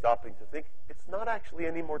necessarily stopping to think, it's not actually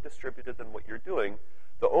any more distributed than what you're doing.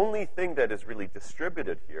 The only thing that is really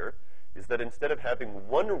distributed here is that instead of having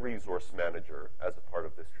one resource manager as a part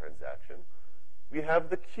of this transaction, we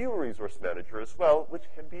have the queue resource manager as well, which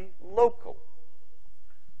can be local.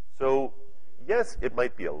 So yes, it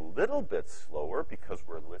might be a little bit slower because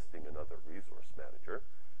we're listing another resource manager,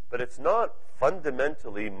 but it's not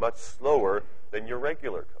fundamentally much slower than your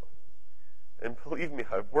regular code. And believe me,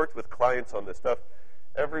 I've worked with clients on this stuff.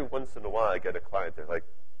 Every once in a while I get a client, they're like,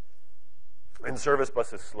 and service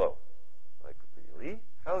bus is slow. Like, really?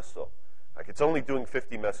 How so? Like, it's only doing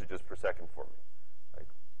 50 messages per second for me. Like,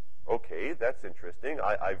 okay, that's interesting.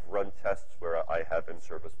 I've run tests where I have in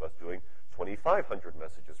service bus doing 2,500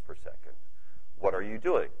 messages per second. What are you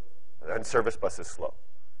doing? And service bus is slow.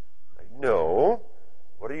 Like, no.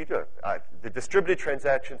 What are you doing? The distributed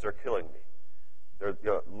transactions are killing me.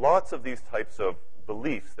 There are lots of these types of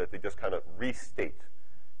beliefs that they just kind of restate.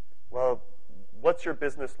 Well, what's your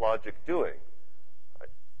business logic doing?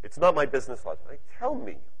 It's not my business logic. Like, tell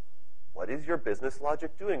me, what is your business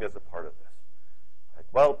logic doing as a part of this? Like,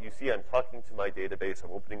 well, you see, I'm talking to my database.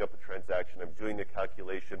 I'm opening up a transaction. I'm doing a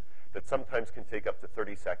calculation that sometimes can take up to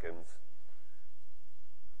 30 seconds.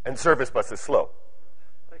 And service bus is slow.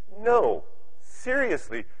 Like, no.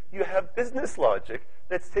 Seriously, you have business logic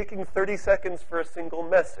that's taking 30 seconds for a single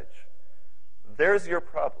message. There's your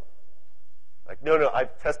problem. Like, no,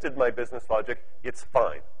 I've tested my business logic. It's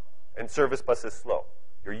fine. And service bus is slow.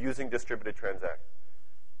 You're using distributed transactions.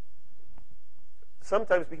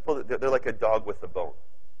 Sometimes people, they're like a dog with a bone.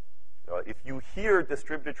 If you hear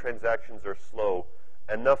distributed transactions are slow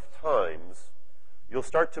enough times, you'll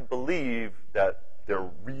start to believe that they're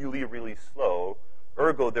really, really slow.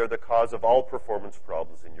 Ergo, they're the cause of all performance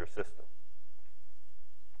problems in your system.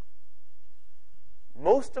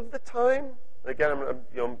 Most of the time, again,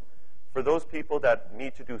 for those people that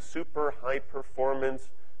need to do super high performance,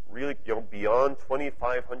 really beyond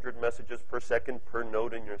 2,500 messages per second per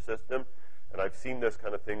node in your system, and I've seen this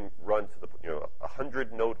kind of thing run to the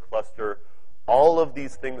 100 node cluster, all of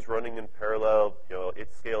these things running in parallel,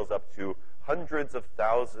 it scales up to hundreds of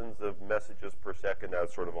thousands of messages per second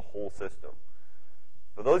as sort of a whole system.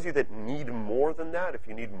 For those of you that need more than that, if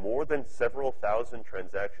you need more than several thousand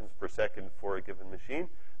transactions per second for a given machine,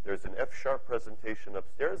 there's an F# presentation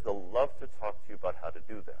upstairs. They'll love to talk to you about how to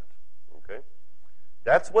do that. Okay?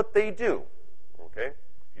 That's what they do. Okay?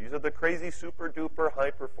 These are the crazy, super duper,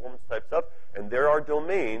 high performance type stuff, and there are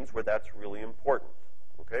domains where that's really important.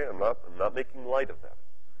 Okay? I'm not making light of that.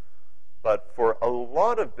 But for a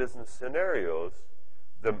lot of business scenarios,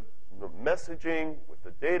 the messaging with the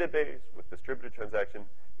database, with distributed transaction,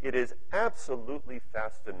 it is absolutely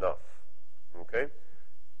fast enough. Okay?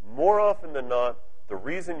 More often than not, the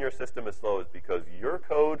reason your system is slow is because your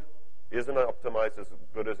code isn't optimized as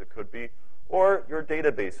good as it could be, or your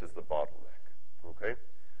database is the bottleneck. Okay?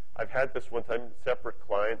 I've had this one time, separate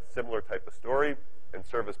client, similar type of story, and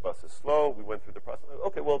service bus is slow. We went through the process.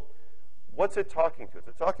 Okay, well, what's it talking to?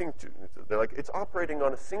 They're like, it's operating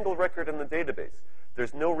on a single record in the database.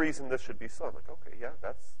 There's no reason this should be slow. I'm like, okay, yeah,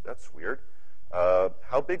 that's weird.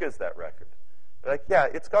 How big is that record? They're like, yeah,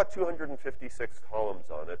 it's got 256 columns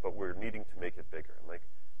on it, but we're needing to make it bigger. I'm like,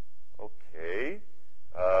 okay.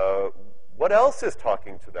 What else is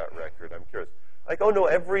talking to that record? I'm curious. Like, oh no,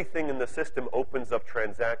 everything in the system opens up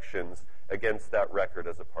transactions against that record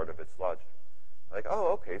as a part of its logic. Like, oh,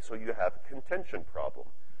 okay, so you have a contention problem.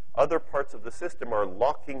 Other parts of the system are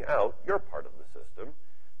locking out your part of the system.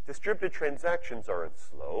 Distributed transactions aren't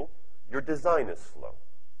slow. Your design is slow.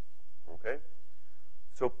 Okay?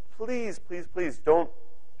 So please, please, please don't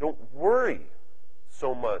worry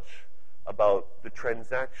so much about the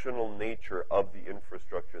transactional nature of the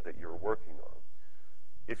infrastructure that you're working on.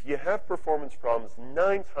 If you have performance problems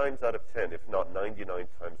 9 times out of 10, if not 99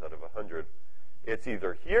 times out of 100, it's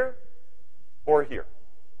either here or here.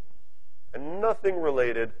 And nothing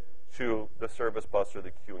related to the service bus or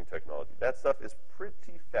the queuing technology. That stuff is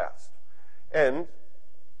pretty fast. And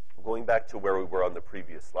going back to where we were on the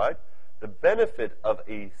previous slide, The benefit of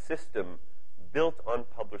a system built on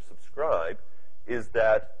publish-subscribe is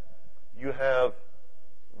that you have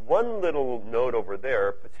one little node over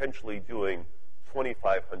there potentially doing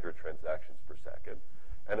 2,500 transactions per second,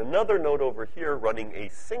 and another node over here running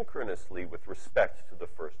asynchronously with respect to the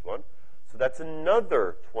first one. So that's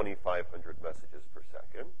another 2,500 messages per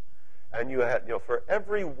second. And you have, for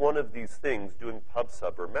every one of these things doing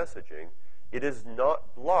pub/sub or messaging, it is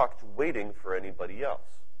not blocked waiting for anybody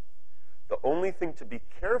else. The only thing to be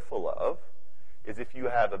careful of is if you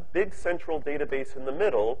have a big central database in the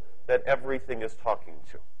middle that everything is talking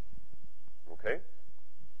to. Okay?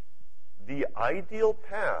 The ideal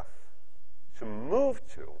path to move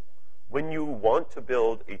to when you want to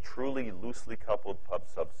build a truly loosely coupled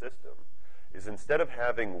pub/sub system is, instead of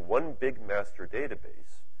having one big master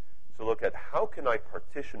database, to look at how can I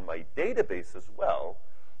partition my database as well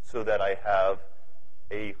so that I have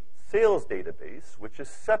a sales database which is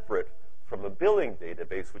separate from a billing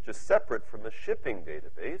database, which is separate from a shipping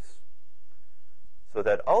database, so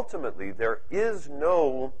that ultimately there is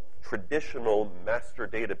no traditional master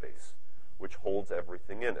database which holds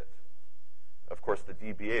everything in it. Of course, the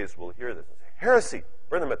DBAs will hear this and say, heresy,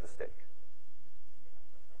 burn them at the stake.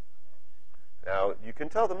 Now, you can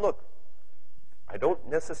tell them, look, I don't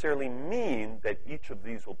necessarily mean that each of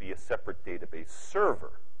these will be a separate database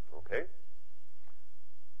server, okay?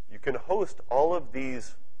 You can host all of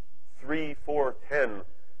these 3, 4, 10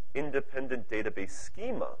 independent database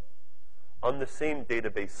schema on the same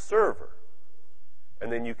database server.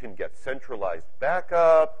 And then you can get centralized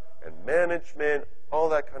backup and management, all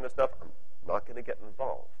that kind of stuff. I'm not going to get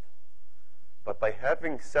involved. But by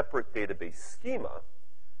having separate database schema,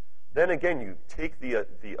 then again, you take the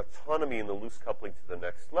autonomy and the loose coupling to the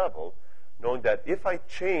next level, knowing that if I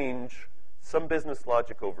change some business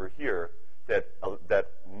logic over here,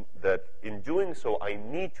 that in doing so I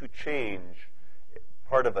need to change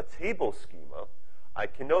part of a table schema, I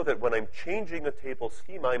can know that when I'm changing a table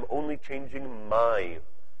schema, I'm only changing my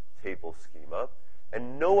table schema,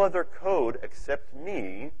 and no other code except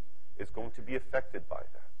me is going to be affected by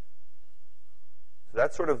that. So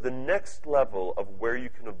that's sort of the next level of where you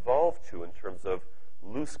can evolve to in terms of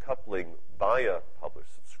loose coupling via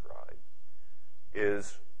publish-subscribe,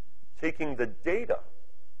 is taking the data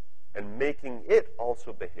and making it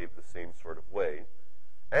also behave the same sort of way.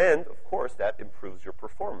 And, of course, that improves your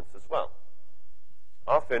performance as well.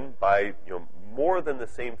 Often by more than the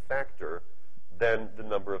same factor than the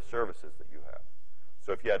number of services that you have.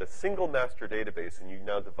 So if you had a single master database and you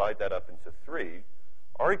now divide that up into 3,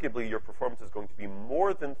 arguably your performance is going to be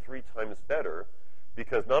more than 3 times better,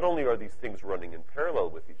 because not only are these things running in parallel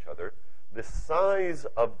with each other, the size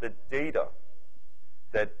of the data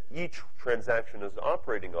that each transaction is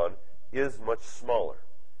operating on is much smaller.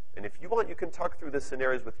 And if you want, you can talk through the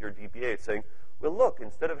scenarios with your DBA saying, well, look,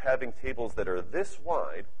 instead of having tables that are this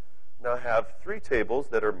wide, now have 3 tables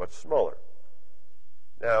that are much smaller.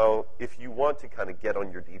 Now, if you want to kind of get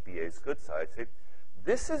on your DBA's good side, say,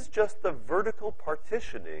 this is just the vertical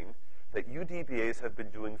partitioning that you DBAs have been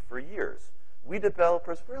doing for years. We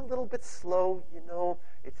developers, we're a little bit slow,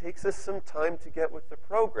 it takes us some time to get with the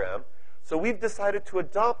program. So we've decided to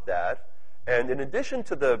adopt that, and in addition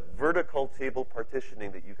to the vertical table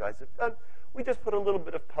partitioning that you guys have done, we just put a little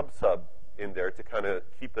bit of pub/sub in there to kind of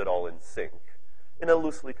keep it all in sync in a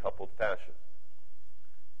loosely coupled fashion.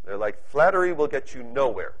 They're like, flattery will get you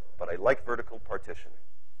nowhere, but I like vertical partitioning.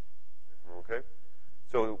 Okay?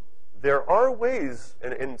 So there are ways,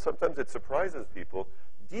 and sometimes it surprises people,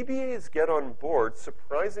 DBAs get on board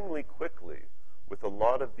surprisingly quickly with a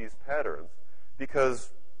lot of these patterns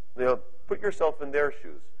because, put yourself in their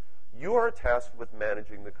shoes. You are tasked with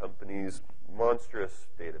managing the company's monstrous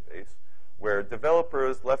database where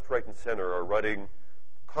developers left, right, and center are writing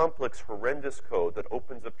complex, horrendous code that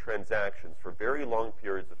opens up transactions for very long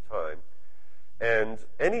periods of time. And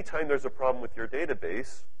anytime there's a problem with your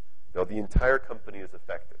database, the entire company is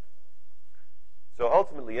affected. So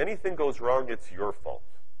ultimately, anything goes wrong, it's your fault.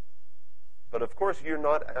 But of course, you're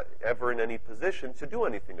not ever in any position to do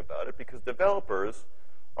anything about it because developers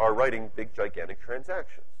are writing big, gigantic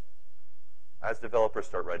transactions. As developers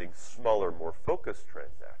start writing smaller, more focused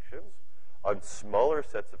transactions on smaller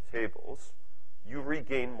sets of tables, you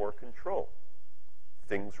regain more control.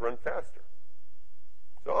 Things run faster.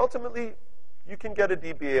 So ultimately, you can get a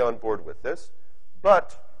DBA on board with this,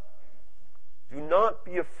 but do not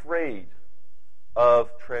be afraid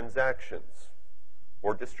of transactions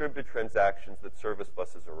or distributed transactions that service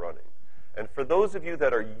buses are running. And for those of you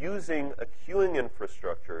that are using a queuing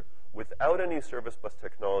infrastructure without any service bus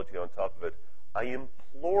technology on top of it, I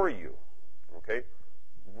implore you, okay,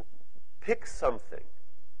 pick something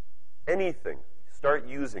anything. Start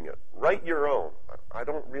using it. Write your own. I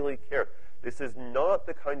don't really care. This is not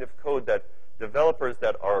the kind of code that developers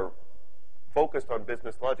that are focused on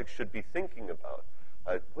business logic should be thinking about.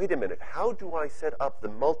 Wait a minute, how do I set up the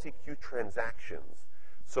multi-queue transactions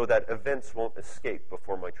so that events won't escape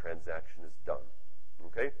before my transaction is done?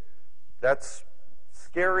 Okay? That's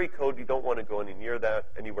scary code. You don't want to go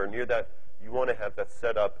anywhere near that. You want to have that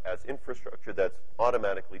set up as infrastructure that's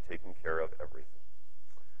automatically taking care of everything.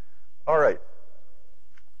 All right.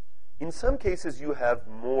 In some cases, you have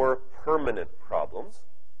more permanent problems.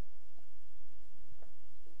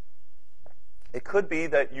 It could be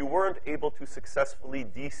that you weren't able to successfully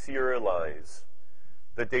deserialize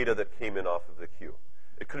the data that came in off of the queue.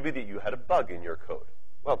 It could be that you had a bug in your code.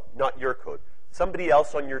 Well, not your code. Somebody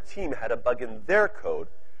else on your team had a bug in their code,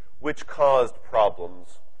 which caused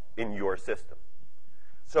problems in your system.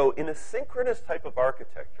 So in a synchronous type of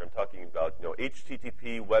architecture, I'm talking about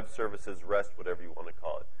HTTP, web services, REST, whatever you want to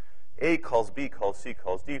call it. A calls B, calls C,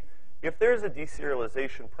 calls D. If there's a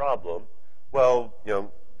deserialization problem, well,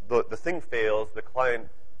 the thing fails, the client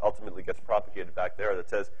ultimately gets propagated back there that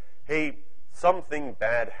says, hey, something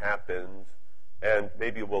bad happened, and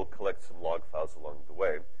maybe we'll collect some log files along the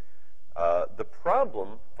way. The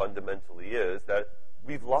problem fundamentally is that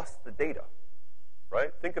we've lost the data,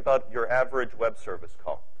 right? Think about your average web service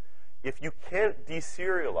call. If you can't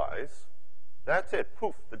deserialize, that's it.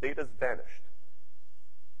 Poof, the data's vanished.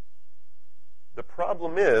 The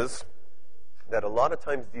problem is that a lot of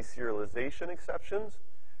times deserialization exceptions,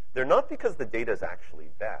 they're not because the data is actually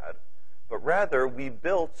bad, but rather we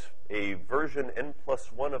built a version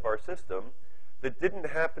n+1 of our system that didn't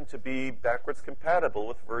happen to be backwards compatible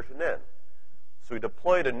with version n. So we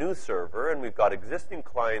deployed a new server, and we've got existing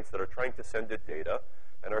clients that are trying to send it data,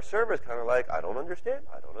 and our server is kind of like, I don't understand,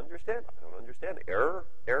 I don't understand, I don't understand, error,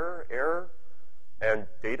 error, error, and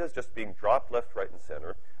data is just being dropped left, right, and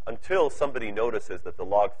center until somebody notices that the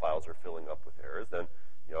log files are filling up with errors. Then,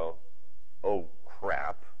 oh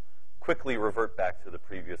crap, quickly revert back to the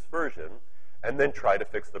previous version, and then try to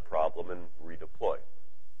fix the problem and redeploy.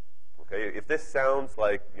 Okay, if this sounds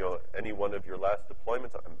like any one of your last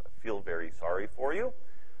deployments, I feel very sorry for you,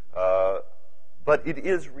 but it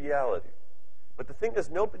is reality. But the thing is,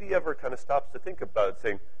 nobody ever kind of stops to think about it,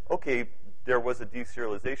 saying, okay, there was a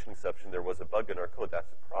deserialization exception, there was a bug in our code,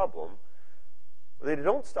 that's a problem. What they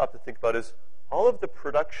don't stop to think about is all of the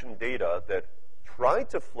production data that tried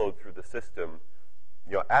to flow through the system,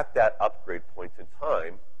 at that upgrade point in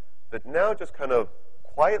time, that now just kind of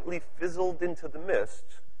quietly fizzled into the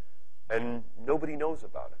mist, and nobody knows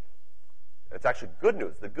about it. It's actually good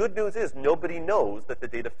news. The good news is nobody knows that the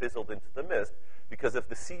data fizzled into the mist, because if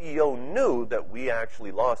the CEO knew that we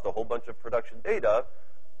actually lost a whole bunch of production data,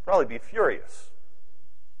 he'd probably be furious.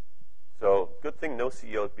 So good thing no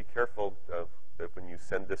CEO. Be careful that when you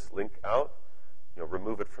send this link out,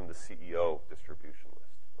 remove it from the CEO distribution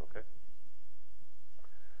list. Okay.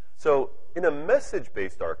 So in a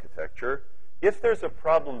message-based architecture, if there's a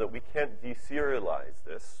problem that we can't deserialize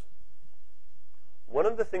this, one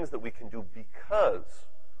of the things that we can do, because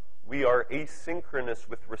we are asynchronous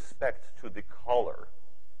with respect to the caller,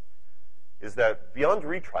 is that beyond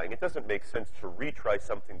retrying, it doesn't make sense to retry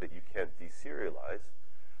something that you can't deserialize.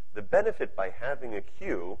 The benefit by having a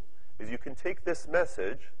queue is you can take this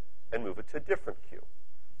message and move it to a different queue.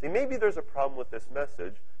 See, maybe there's a problem with this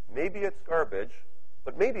message, maybe it's garbage,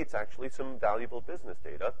 but maybe it's actually some valuable business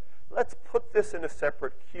data. Let's put this in a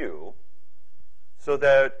separate queue so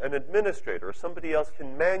that an administrator or somebody else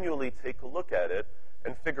can manually take a look at it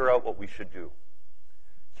and figure out what we should do.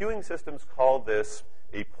 Queuing systems call this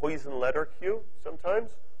a poison letter queue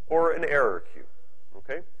sometimes, or an error queue.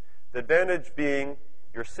 Okay? The advantage being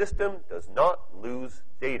your system does not lose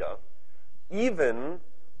data, even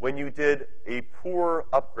when you did a poor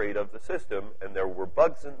upgrade of the system and there were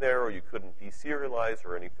bugs in there or you couldn't deserialize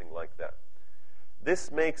or anything like that.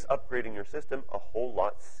 This makes upgrading your system a whole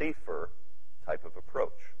lot safer type of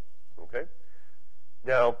approach. Okay?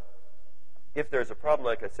 Now, if there's a problem,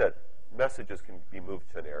 like I said, messages can be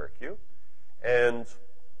moved to an error queue. And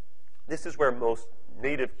this is where most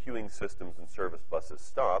native queuing systems and service buses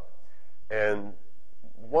stop. And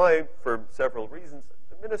why? For several reasons.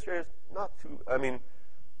 Administrators, not too,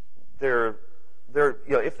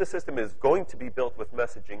 if the system is going to be built with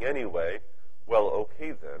messaging anyway, well,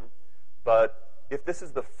 okay then. But if this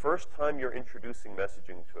is the first time you're introducing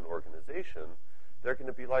messaging to an organization, they're going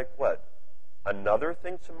to be like, what? Another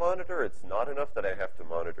thing to monitor? It's not enough that I have to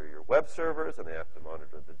monitor your web servers and I have to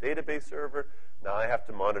monitor the database server. Now I have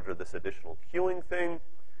to monitor this additional queuing thing.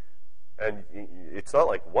 And it's not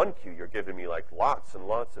like one queue. You're giving me like lots and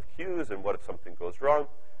lots of queues, and what if something goes wrong?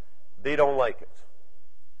 they don't like it.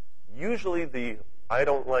 Usually the I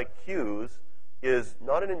don't like queues is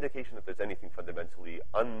not an indication that there's anything fundamentally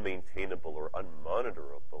unmaintainable or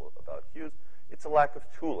unmonitorable about queues. It's a lack of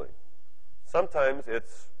tooling. Sometimes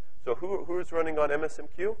it's, so who's running on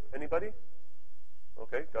MSMQ? Anybody?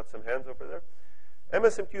 Okay, got some hands over there.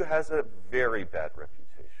 MSMQ has a very bad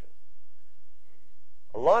reputation.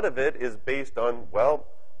 A lot of it is based on, well,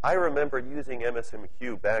 I remember using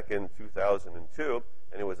MSMQ back in 2002,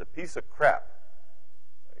 and it was a piece of crap.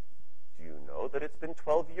 Like, do you know that it's been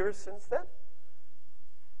 12 years since then?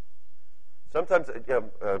 Sometimes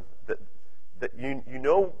that you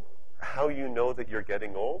know how you know that you're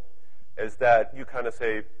getting old is that you kind of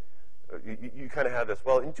say, you kind of have this,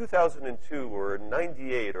 well, in 2002 or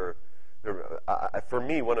 98 or for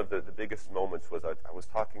me, one of the biggest moments was I was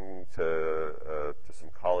talking to some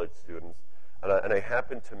college students, and I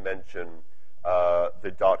happened to mention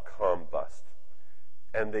the .com bust.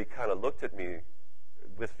 And they kind of looked at me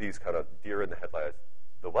with these kind of deer in the headlights.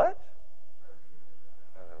 The what?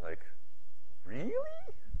 And I'm like, really?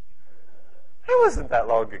 It wasn't that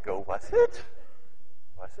long ago, was it?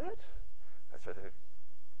 Was it? I said,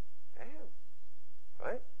 damn,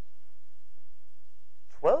 right?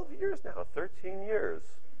 12 years now, 13 years.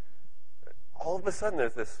 All of a sudden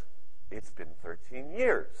there's this, it's been 13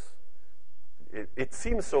 years. It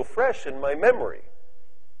seems so fresh in my memory.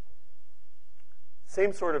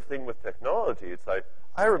 Same sort of thing with technology. It's like,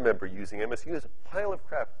 I remember using MSU as a pile of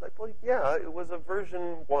crap. Like, well, yeah, it was a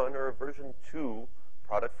version 1 or a version 2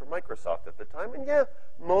 product from Microsoft at the time. And yeah,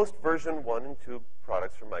 most version 1 and 2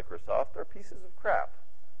 products from Microsoft are pieces of crap.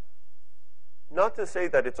 Not to say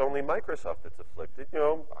that it's only Microsoft that's afflicted. You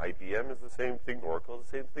know, IBM is the same thing, Oracle is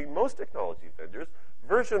the same thing. Most technology vendors,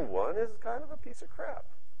 version 1 is kind of a piece of crap.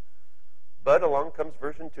 But along comes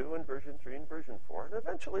version 2 and version 3 and version 4, and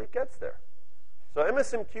eventually it gets there. So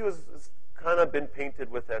MSMQ has kind of been painted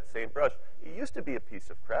with that same brush. It used to be a piece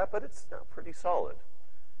of crap, but it's now pretty solid.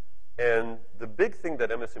 And the big thing that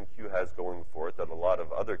MSMQ has going for it that a lot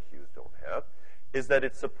of other queues don't have is that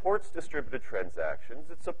it supports distributed transactions,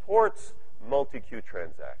 it supports multi-queue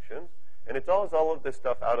transactions, and it does all of this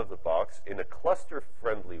stuff out of the box in a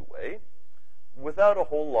cluster-friendly way without a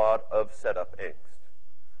whole lot of setup angst.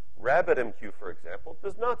 RabbitMQ, for example,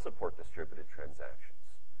 does not support distributed transactions.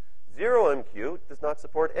 ZeroMQ does not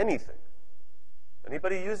support anything.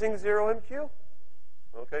 Anybody using ZeroMQ?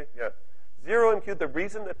 Okay, yeah. ZeroMQ, the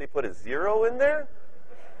reason that they put a 0 in there,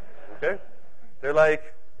 okay, they're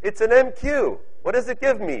like, it's an MQ. What does it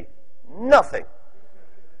give me? Nothing.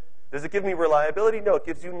 Does it give me reliability? No, it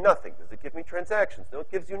gives you nothing. Does it give me transactions? No, it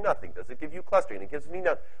gives you nothing. Does it give you clustering? It gives me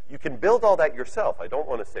nothing. You can build all that yourself. I don't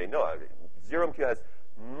want to say no. ZeroMQ has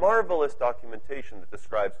marvelous documentation that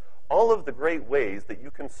describes all of the great ways that you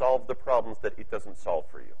can solve the problems that it doesn't solve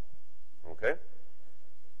for you. Okay?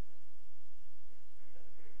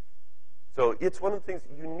 So it's one of the things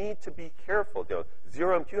you need to be careful. You know,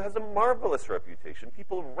 ZeroMQ has a marvelous reputation.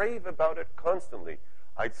 People rave about it constantly.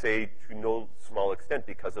 I'd say to no small extent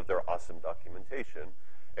because of their awesome documentation.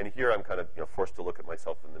 And here I'm kind of forced to look at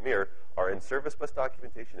myself in the mirror. Our in-service bus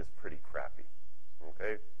documentation is pretty crappy.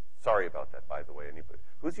 Okay? Sorry about that, by the way. Anybody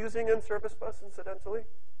who's using in-service bus, incidentally?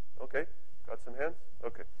 Okay, got some hands?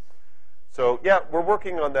 Okay. So yeah, we're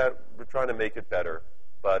working on that. We're trying to make it better.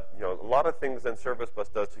 But a lot of things that Service Bus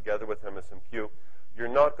does together with MSMQ, you're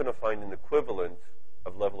not going to find an equivalent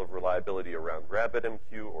of level of reliability around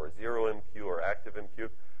RabbitMQ or ZeroMQ or ActiveMQ.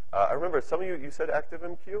 I remember some of you said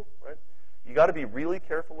ActiveMQ, right? You got to be really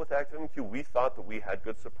careful with ActiveMQ. We thought that we had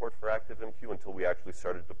good support for ActiveMQ until we actually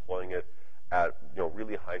started deploying it at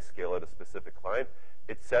really high scale at a specific client.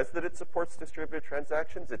 It says that it supports distributed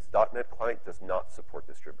transactions. Its .NET client does not support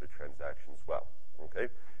distributed transactions well. Okay?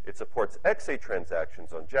 It supports XA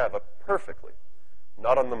transactions on Java perfectly,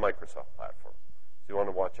 not on the Microsoft platform. So you want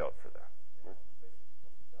to watch out for that.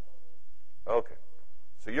 Okay.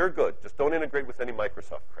 So you're good. Just don't integrate with any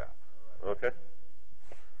Microsoft crap. Okay?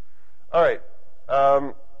 All right.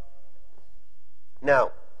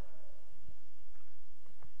 Now,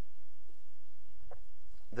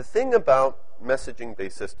 the thing about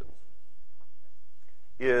messaging-based systems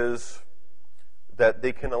is that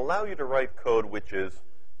they can allow you to write code which is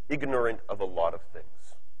ignorant of a lot of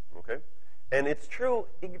things. Okay? And it's true,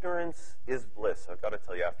 ignorance is bliss. I've got to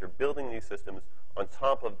tell you, after building these systems on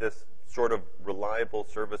top of this sort of reliable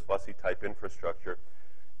service busy type infrastructure,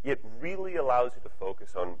 it really allows you to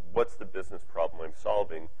focus on what's the business problem I'm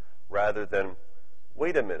solving rather than,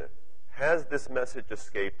 wait a minute, has this message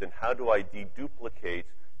escaped and how do I deduplicate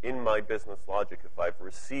in my business logic if I've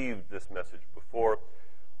received this message before?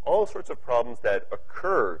 All sorts of problems that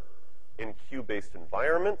occur in queue-based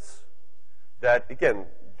environments that, again,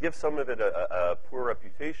 give some of it a poor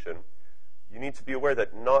reputation, you need to be aware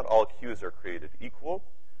that not all queues are created equal.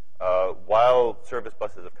 While service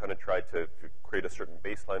buses have kind of tried to create a certain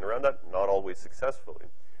baseline around that, not always successfully.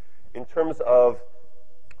 In terms of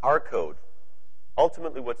our code,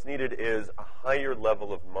 ultimately what's needed is a higher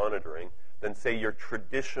level of monitoring than, say, your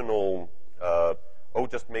traditional,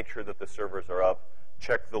 just make sure that the servers are up,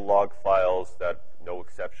 check the log files that no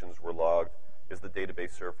exceptions were logged, is the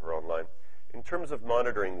database server online. In terms of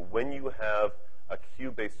monitoring, when you have a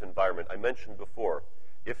queue-based environment, I mentioned before,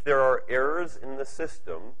 if there are errors in the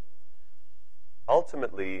system,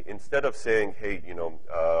 ultimately, instead of saying, hey, in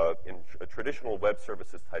a traditional web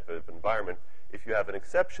services type of environment, if you have an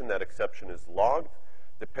exception, that exception is logged.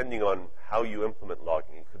 Depending on how you implement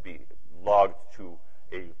logging, it could be logged to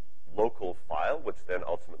a local file, which then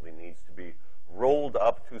ultimately needs to be rolled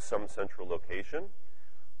up to some central location.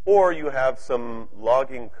 Or you have some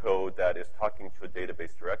logging code that is talking to a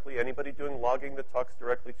database directly. Anybody doing logging that talks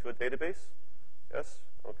directly to a database? Yes?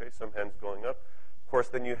 Okay, some hands going up. Of course,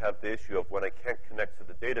 then you have the issue of when I can't connect to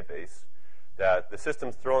the database, that the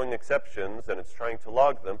system's throwing exceptions and it's trying to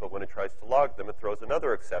log them, but when it tries to log them, it throws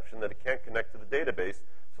another exception that it can't connect to the database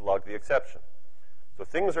to log the exception. So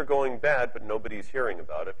things are going bad, but nobody's hearing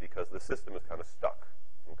about it because the system is kind of stuck.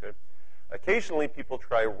 Okay? Occasionally, people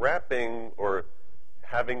try wrapping or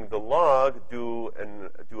having the log do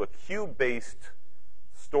a queue-based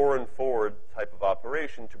store and forward type of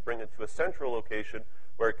operation to bring it to a central location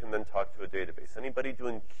where it can then talk to a database. Anybody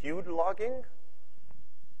doing queued logging?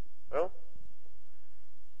 Well,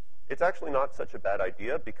 it's actually not such a bad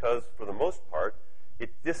idea because, for the most part,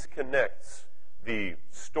 it disconnects the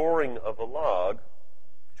storing of a log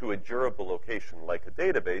to a durable location like a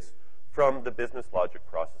database from the business logic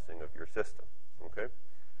processing of your system. Okay?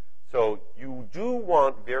 So you do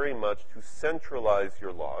want very much to centralize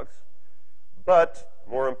your logs, but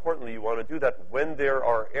more importantly, you want to do that when there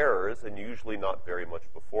are errors, and usually not very much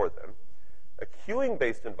before then. A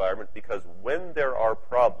queuing-based environment, because when there are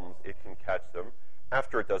problems, it can catch them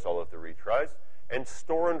after it does all of the retries, and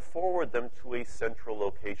store and forward them to a central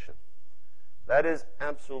location. That is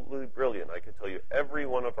absolutely brilliant. I can tell you every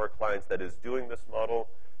one of our clients that is doing this model,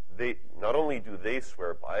 they not only do they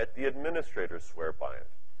swear by it, the administrators swear by it.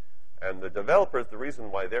 And the developers, the reason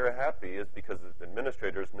why they're happy is because the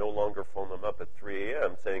administrators no longer phone them up at 3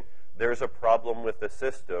 a.m. saying, there's a problem with the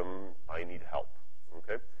system, I need help.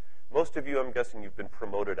 Okay? Most of you, I'm guessing, you've been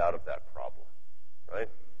promoted out of that problem, right?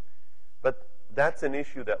 But that's an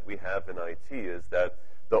issue that we have in IT, is that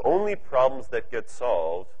the only problems that get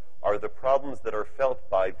solved are the problems that are felt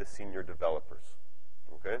by the senior developers.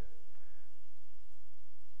 Okay?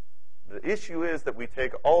 The issue is that we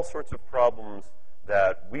take all sorts of problems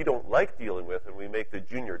that we don't like dealing with, and we make the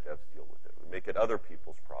junior devs deal with it. We make it other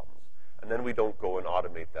people's problems. And then we don't go and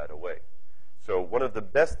automate that away. So one of the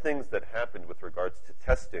best things that happened with regards to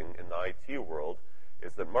testing in the IT world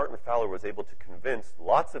is that Martin Fowler was able to convince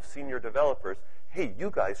lots of senior developers, hey,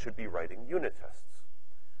 you guys should be writing unit tests.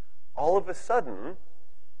 All of a sudden,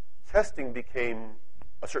 testing became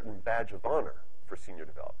a certain badge of honor for senior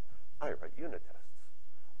developers. I write unit tests.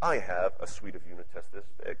 I have a suite of unit tests this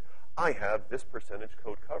big. I have this percentage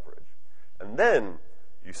code coverage. And then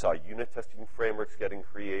you saw unit testing frameworks getting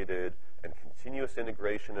created and continuous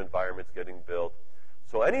integration environments getting built.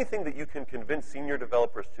 So anything that you can convince senior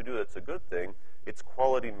developers to do that's a good thing, its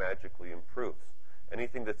quality magically improves.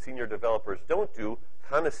 Anything that senior developers don't do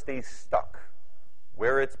kind of stays stuck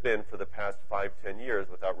where it's been for the past 5, 10 years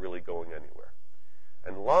without really going anywhere.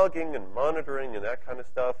 And logging and monitoring and that kind of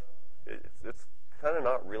stuff, it's kind of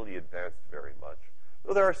not really advanced very much.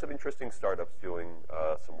 Though there are some interesting startups doing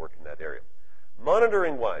some work in that area.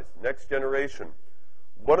 Monitoring-wise, next generation,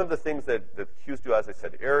 one of the things that queues do, as I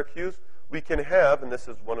said, error queues, we can have, and this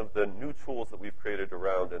is one of the new tools that we've created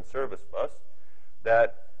around in Service Bus,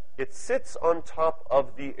 that it sits on top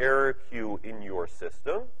of the error queue in your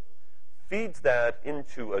system, feeds that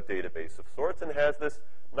into a database of sorts, and has this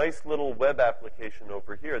nice little web application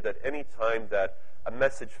over here that any time that a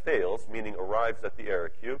message fails, meaning arrives at the error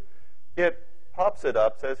queue, it pops it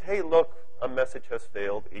up, says, hey, look, a message has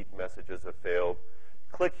failed, 8 messages have failed.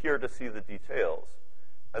 Click here to see the details.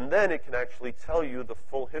 And then it can actually tell you the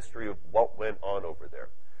full history of what went on over there.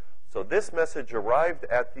 So this message arrived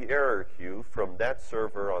at the error queue from that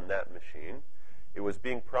server on that machine. It was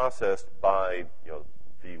being processed by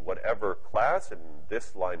the whatever class in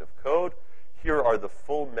this line of code. Here are the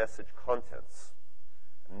full message contents.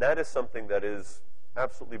 And that is something that is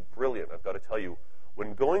absolutely brilliant, I've got to tell you.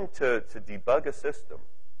 When going to debug a system,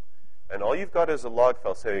 and all you've got is a log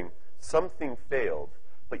file saying something failed,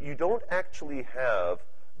 but you don't actually have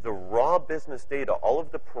the raw business data, all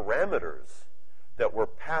of the parameters that were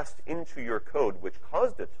passed into your code which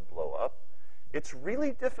caused it to blow up, it's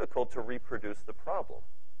really difficult to reproduce the problem.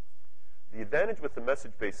 The advantage with the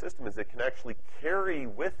message-based system is it can actually carry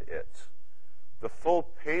with it the full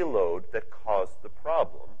payload that caused the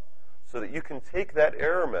problem, so that you can take that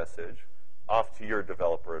error message off to your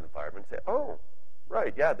developer environment and say, oh,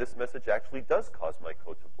 right, yeah, this message actually does cause my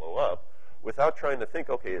code to blow up, without trying to think,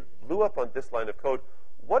 okay, it blew up on this line of code.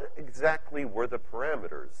 What exactly were the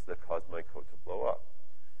parameters that caused my code to blow up?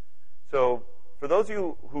 So for those of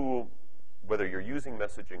you who, whether you're using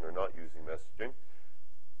messaging or not using messaging,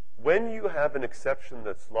 when you have an exception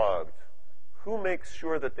that's logged, who makes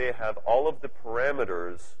sure that they have all of the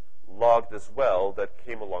parameters logged as well that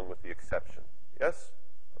came along with the exception? Yes?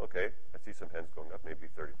 Okay, I see some hands going up, maybe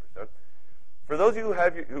 30%. For those of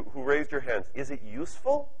you who raised your hands, is it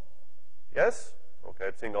useful? Yes? Okay,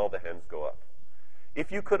 I'm seeing all the hands go up.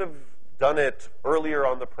 If you could have done it earlier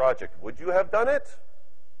on the project, would you have done it?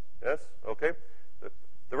 Yes? Okay.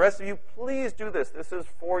 The rest of you, please do this. This is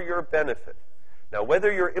for your benefit. Now,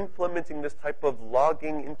 whether you're implementing this type of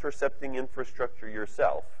logging, intercepting infrastructure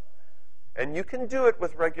yourself, and you can do it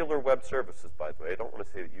with regular web services, by the way. I don't want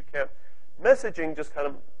to say that you can't. Messaging just kind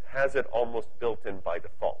of has it almost built in by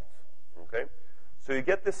default. Okay? So you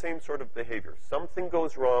get the same sort of behavior. Something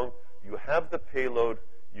goes wrong. You have the payload.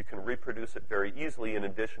 You can reproduce it very easily in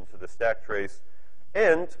addition to the stack trace.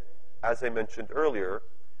 And, as I mentioned earlier,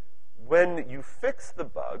 when you fix the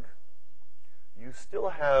bug, you still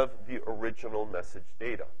have the original message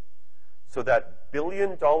data. So that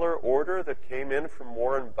billion-dollar order that came in from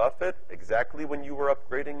Warren Buffett exactly when you were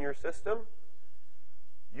upgrading your system,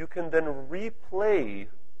 you can then replay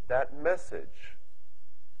that message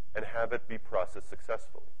and have it be processed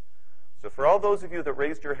successfully. So for all those of you that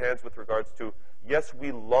raised your hands with regards to, yes,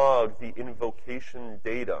 we log the invocation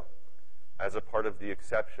data as a part of the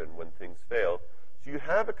exception when things fail, so you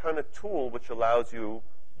have a kind of tool which allows you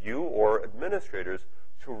or administrators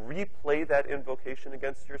to replay that invocation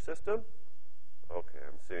against your system. Okay,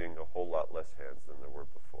 I'm seeing a whole lot less hands than there were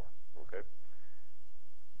before. Okay.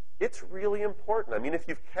 It's really important. I mean, if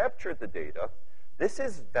you've captured the data, this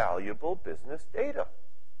is valuable business data.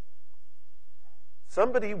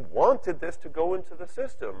 Somebody wanted this to go into the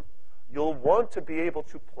system. You'll want to be able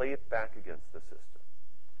to play it back against the system.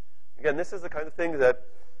 Again, this is the kind of thing that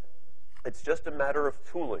it's just a matter of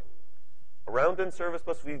tooling. Around in Service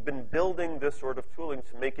Bus, we've been building this sort of tooling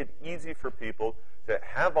to make it easy for people to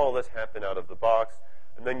have all this happen out of the box,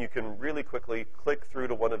 and then you can really quickly click through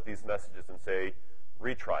to one of these messages and say,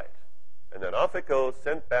 retry it. And then off it goes,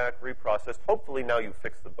 sent back, reprocessed. Hopefully now you've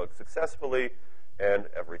fixed the bug successfully, and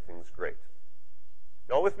everything's great.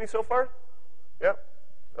 All with me so far? Yeah?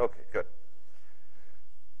 Okay, good.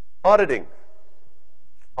 Auditing.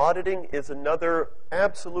 Auditing is another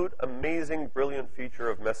absolute, amazing, brilliant feature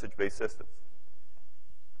of message-based systems.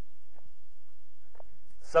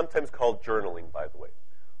 Sometimes called journaling, by the way.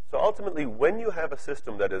 So ultimately, when you have a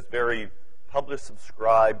system that is very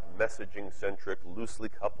publish-subscribe, messaging-centric, loosely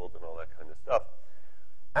coupled, and all that kind of stuff,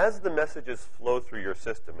 as the messages flow through your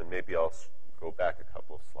system, and maybe I'll go back a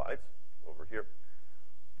couple of slides over here,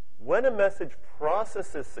 when a message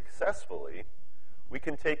processes successfully, we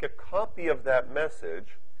can take a copy of that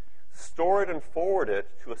message, store it and forward it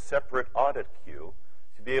to a separate audit queue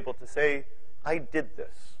to be able to say, I did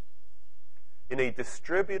this. In a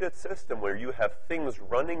distributed system where you have things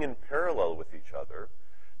running in parallel with each other,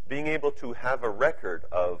 being able to have a record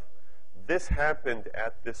of this happened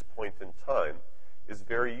at this point in time is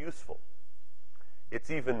very useful.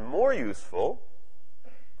 It's even more useful,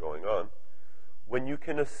 going on, when you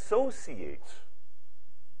can associate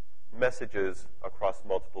messages across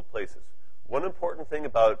multiple places. One important thing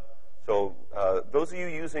about, those of you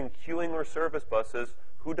using queuing or service buses,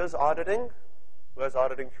 who does auditing? Who has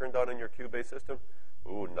auditing turned on in your queue-based system?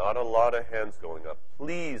 Ooh, not a lot of hands going up.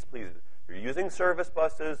 Please, please, you're using service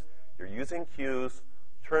buses, you're using queues,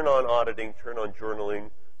 turn on auditing, turn on journaling.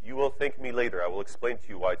 You will thank me later. I will explain to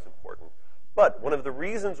you why it's important. But one of the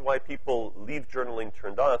reasons why people leave journaling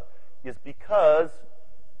turned off is because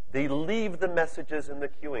they leave the messages in the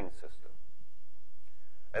queuing system.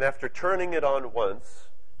 And after turning it on once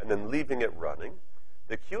and then leaving it running,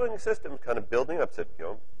 the queuing system is kind of building up. Said,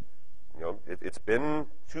 it's been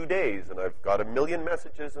 2 days and I've got 1 million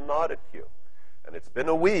messages in the audit queue. And it's been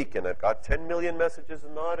a week and I've got 10 million messages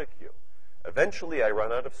in the audit queue. Eventually I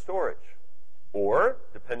run out of storage. Or,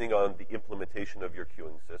 depending on the implementation of your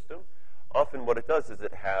queuing system, often what it does is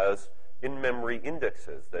it has in-memory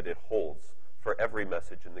indexes that it holds for every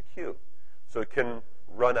message in the queue. So it can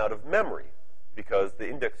run out of memory because the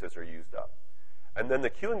indexes are used up. And then the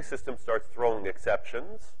queuing system starts throwing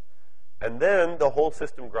exceptions, and then the whole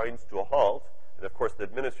system grinds to a halt. And of course, the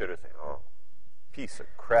administrator is saying, oh, piece of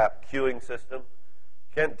crap queuing system.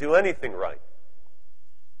 Can't do anything right.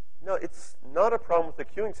 No, it's not a problem with the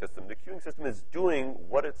queuing system. The queuing system is doing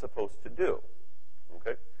what it's supposed to do.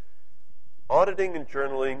 Okay? Auditing and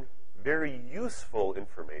journaling, very useful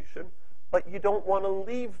information, but you don't want to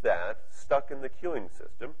leave that stuck in the queuing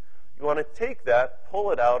system. You want to take that,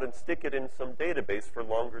 pull it out, and stick it in some database for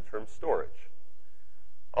longer-term storage.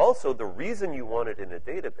 Also, the reason you want it in a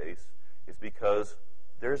database is because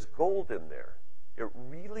there's gold in there. It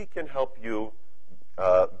really can help you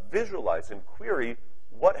visualize and query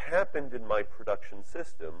what happened in my production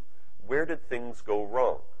system. Where did things go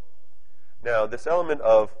wrong? Now, this element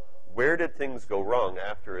of where did things go wrong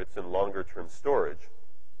after it's in longer-term storage,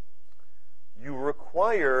 you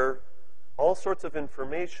require all sorts of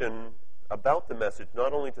information about the message,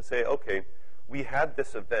 not only to say, okay, we had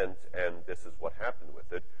this event and this is what happened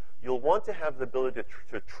with it. You'll want to have the ability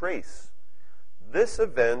to trace this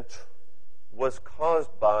event was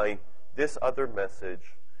caused by this other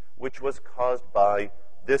message, which was caused by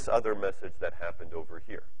this other message that happened over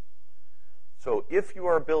here. So if you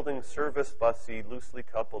are building service busy, loosely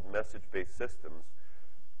coupled message-based systems,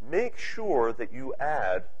 make sure that you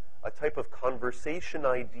add a type of conversation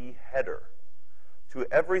ID header to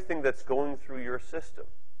everything that's going through your system.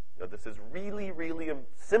 Now, this is really, really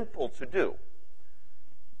simple to do.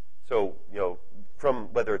 So,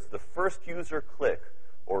 from whether it's the first user click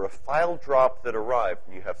or a file drop that arrived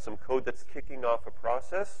and you have some code that's kicking off a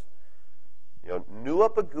process, new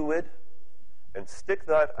up a GUID and stick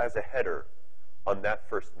that as a header on that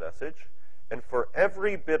first message. And for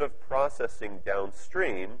every bit of processing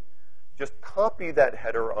downstream, just copy that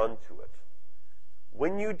header onto it.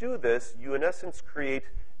 When you do this, you in essence create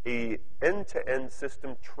an end-to-end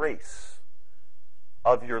system trace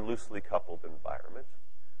of your loosely coupled environment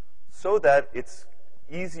so that it's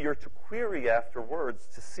easier to query afterwards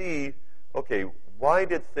to see, okay, why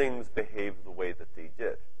did things behave the way that they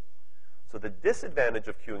did? So the disadvantage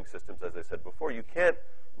of queuing systems, as I said before, you can't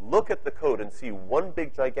look at the code and see one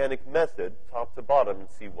big gigantic method top to bottom and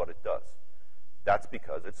see what it does. That's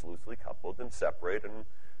because it's loosely coupled and separate and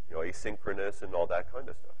asynchronous and all that kind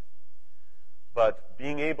of stuff. But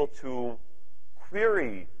being able to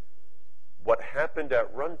query what happened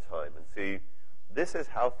at runtime and see this is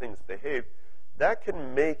how things behave, that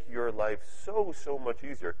can make your life so, so much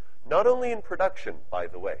easier. Not only in production, by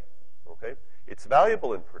the way. Okay? It's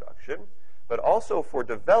valuable in production, but also for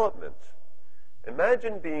development.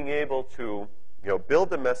 Imagine being able to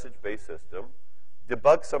build a message-based system,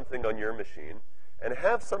 debug something on your machine, and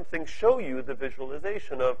have something show you the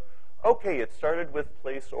visualization of, okay, it started with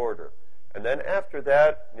place order. And then after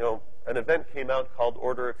that, an event came out called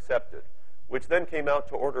order accepted, which then came out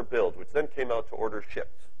to order billed, which then came out to order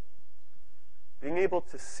shipped. Being able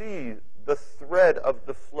to see the thread of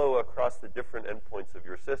the flow across the different endpoints of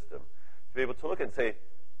your system, to be able to look and say,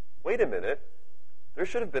 wait a minute, there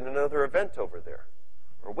should have been another event over there.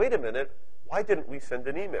 Or wait a minute, why didn't we send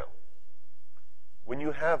an email? When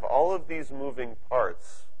you have all of these moving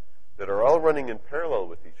parts that are all running in parallel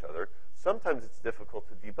with each other, sometimes it's difficult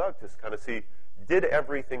to debug, to kind of see, did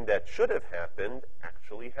everything that should have happened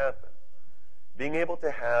actually happen? Being able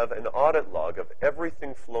to have an audit log of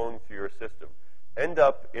everything flowing through your system, end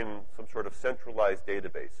up in some sort of centralized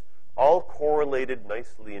database, all correlated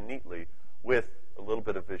nicely and neatly with a little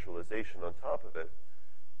bit of visualization on top of it,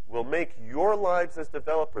 will make your lives as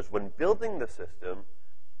developers, when building the system,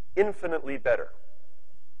 infinitely better.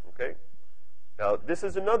 Okay? Now, this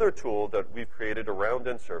is another tool that we've created around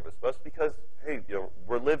in Service Bus because, hey,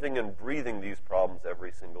 we're living and breathing these problems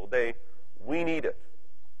every single day. We need it.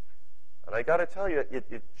 And I got to tell you,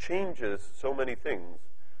 it changes so many things.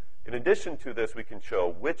 In addition to this, we can show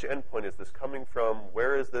which endpoint is this coming from,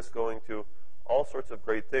 where is this going to, all sorts of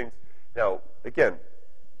great things. Now, again,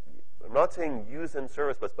 I'm not saying use in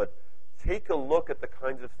Service Bus, but take a look at the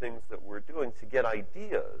kinds of things that we're doing to get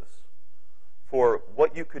ideas for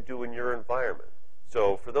what you could do in your environment.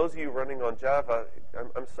 So for those of you running on Java,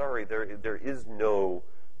 I'm sorry, there is no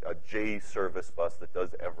J Service Bus that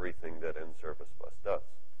does everything that N Service Bus does.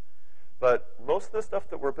 But most of the stuff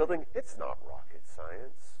that we're building, it's not rocket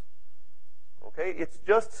science. Okay? It's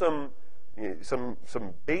just some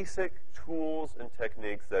basic tools and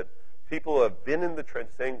techniques that people who have been in the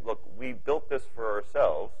trench saying, look, we built this for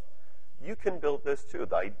ourselves. You can build this too.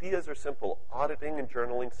 The ideas are simple. Auditing and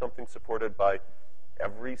journaling, something supported by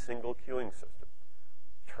every single queuing system.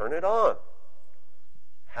 Turn it on.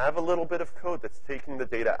 Have a little bit of code that's taking the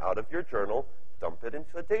data out of your journal, dump it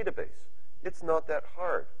into a database. It's not that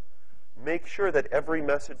hard. make sure that every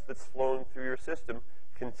message that's flowing through your system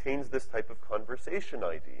contains this type of conversation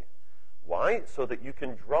ID. Why? So that you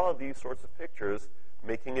can draw these sorts of pictures,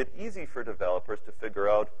 making it easy for developers to figure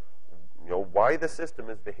out, why the system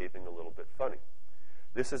is behaving a little bit funny.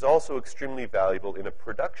 This is also extremely valuable in a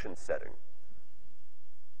production setting.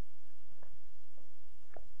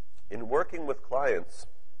 In working with clients,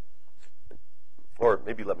 or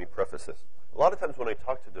maybe let me preface this. A lot of times when I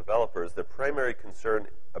talk to developers, their primary concern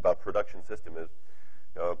about production system is,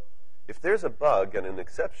 if there's a bug and an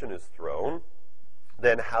exception is thrown,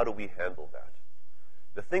 then how do we handle that?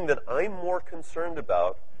 The thing that I'm more concerned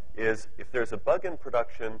about is if there's a bug in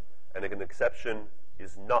production and an exception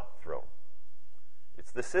is not thrown.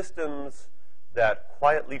 It's the systems that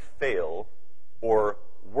quietly fail or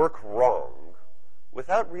work wrong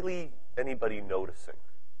without really anybody noticing.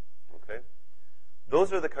 Okay?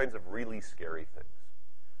 Those are the kinds of really scary things.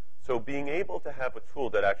 So being able to have a tool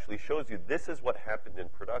that actually shows you this is what happened in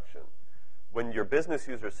production, when your business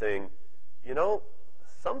user is saying,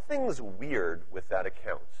 something's weird with that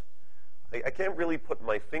account. I can't really put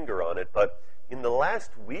my finger on it, but in the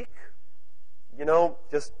last week,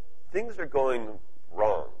 just things are going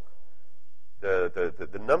wrong.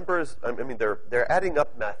 The numbers, they're adding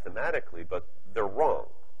up mathematically, but they're wrong.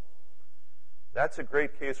 That's a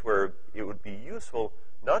great case where it would be useful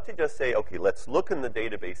not to just say, okay, let's look in the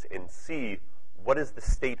database and see what is the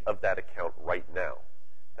state of that account right now.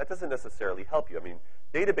 That doesn't necessarily help you.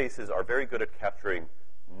 Databases are very good at capturing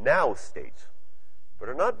now state, but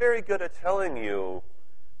are not very good at telling you,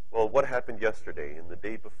 well, what happened yesterday and the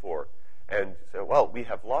day before. And so, well, we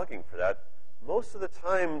have logging for that. Most of the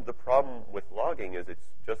time, the problem with logging is it's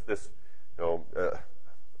just this, I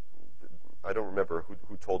don't remember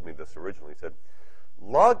who told me this originally. He said,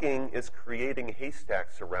 logging is creating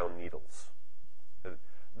haystacks around needles.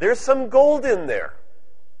 There's some gold in there,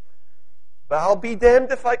 but I'll be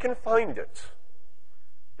damned if I can find it.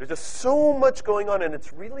 There's just so much going on, and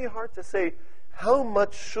it's really hard to say, how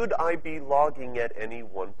much should I be logging at any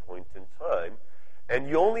one point in time? And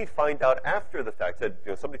you only find out after the fact that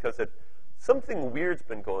somebody said, something weird's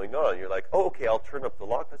been going on. You're like, oh, okay, I'll turn up the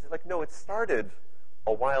log. It's like, no, it started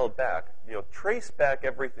a while back. Trace back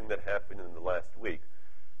everything that happened in the last week.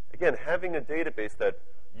 Again, having a database that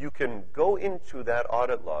you can go into that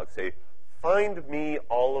audit log, say, find me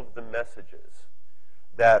all of the messages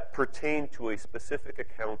that pertain to a specific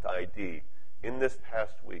account ID in this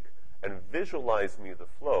past week, and visualize me the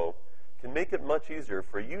flow, can make it much easier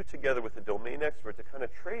for you together with a domain expert to kind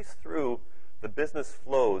of trace through the business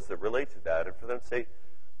flows that relate to that, and for them to say,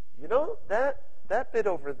 that bit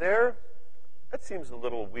over there, that seems a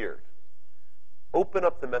little weird. Open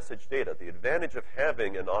up the message data. The advantage of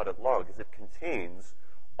having an audit log is it contains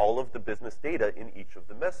all of the business data in each of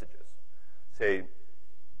the messages. Say,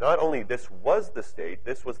 not only this was the state,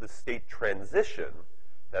 this was the state transition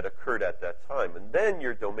that occurred at that time. And then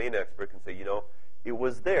your domain expert can say, it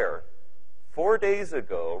was there 4 days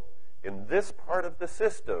ago in this part of the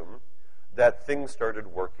system that things started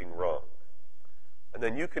working wrong. And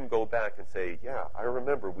then you can go back and say, yeah, I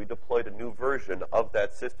remember we deployed a new version of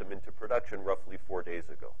that system into production roughly 4 days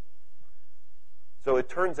ago. So it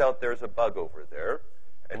turns out there's a bug over there,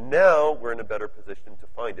 and now we're in a better position to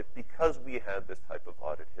find it because we had this type of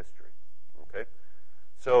audit history. Okay?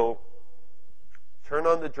 So turn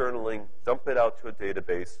on the journaling, dump it out to a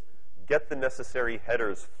database, get the necessary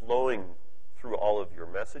headers flowing through all of your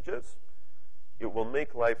messages. It will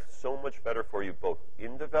make life so much better for you both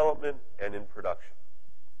in development and in production.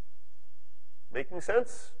 Making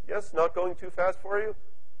sense? Yes? Not going too fast for you?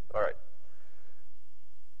 All right.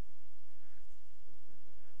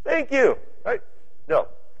 Thank you. Right? No.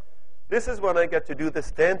 This is when I get to do this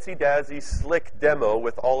fancy-dazzy, slick demo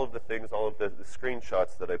with all of the things, all of the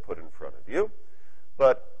screenshots that I put in front of you.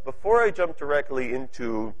 But before I jump directly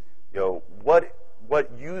into,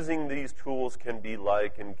 what using these tools can be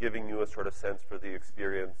like and giving you a sort of sense for the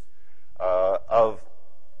experience of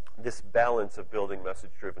this balance of building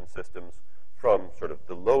message-driven systems from sort of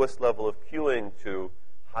the lowest level of queuing to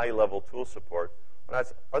high-level tool support.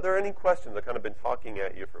 Are there any questions? I've kind of been talking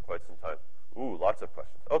at you for quite some time. Ooh, lots of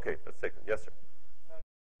questions. Okay, let's take them. Yes, sir.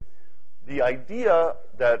 The idea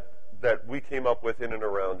that we came up with in and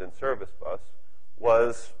around in Service Bus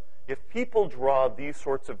was if people draw these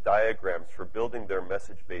sorts of diagrams for building their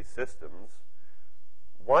message-based systems,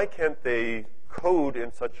 why can't they code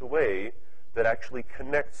in such a way that actually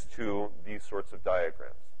connects to these sorts of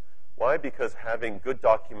diagrams? Why? Because having good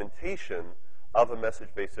documentation of a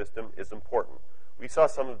message-based system is important. We saw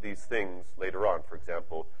some of these things later on. For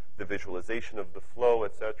example, the visualization of the flow,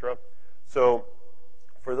 etc. So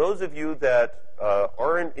For those of you that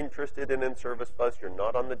aren't interested in service bus, you're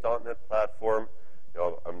not on the .NET platform,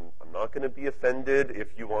 I'm not going to be offended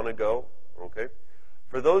if you want to go, okay?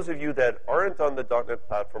 For those of you that aren't on the .NET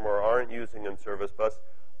platform or aren't using service bus,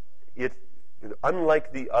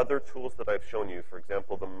 unlike the other tools that I've shown you, for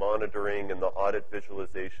example, the monitoring and the audit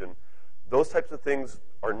visualization, those types of things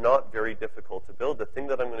are not very difficult to build. The thing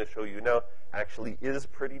that I'm going to show you now actually is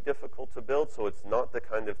pretty difficult to build, so it's not the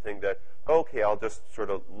kind of thing that, okay, I'll just sort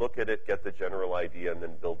of look at it, get the general idea, and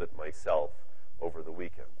then build it myself over the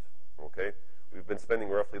weekend, okay? We've been spending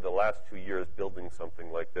roughly the last 2 years building something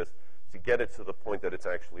like this to get it to the point that it's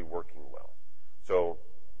actually working well. So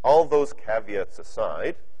all those caveats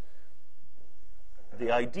aside, the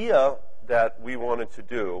idea that we wanted to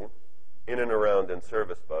do in and around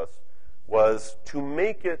service bus was to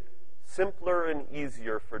make it simpler and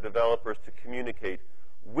easier for developers to communicate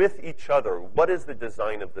with each other. What is the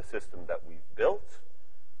design of the system that we've built?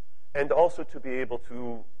 And also to be able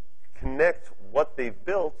to connect what they've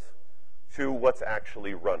built to what's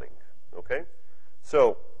actually running, okay?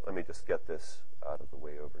 So let me just get this out of the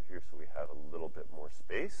way over here so we have a little bit more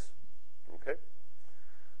space, okay?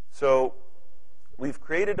 So we've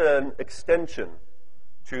created an extension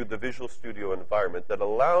to the Visual Studio environment that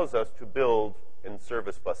allows us to build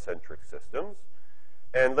service bus-centric systems.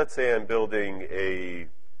 And let's say I'm building a,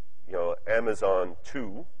 Amazon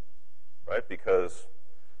 2, right? Because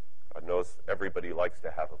God knows everybody likes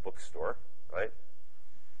to have a bookstore, right?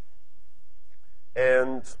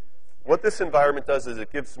 And what this environment does is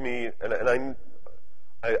it gives me,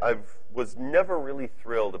 I was never really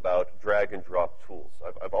thrilled about drag and drop tools.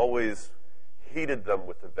 I've always hated them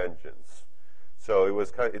with a vengeance. So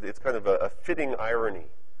it's kind of a fitting irony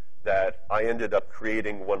that I ended up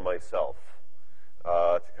creating one myself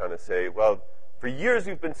to kind of say, well, for years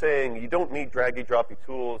you've been saying you don't need draggy-droppy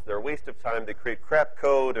tools. They're a waste of time. They create crap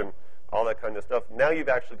code and all that kind of stuff. Now you've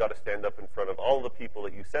actually got to stand up in front of all the people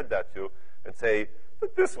that you said that to and say,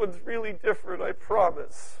 but this one's really different, I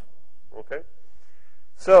promise. Okay?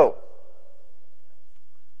 So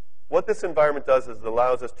what this environment does is it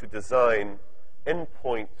allows us to design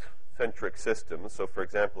endpoint-centric systems. So for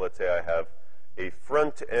example, let's say I have a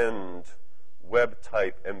front-end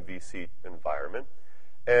web-type MVC environment.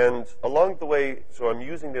 And along the way, so I'm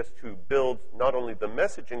using this to build not only the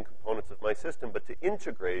messaging components of my system, but to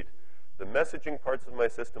integrate the messaging parts of my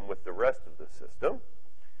system with the rest of the system.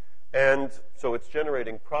 And so it's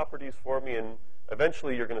generating properties for me, and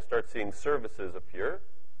eventually you're going to start seeing services appear.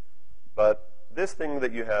 But this thing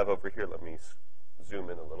that you have over here, let me zoom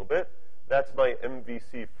in a little bit. That's my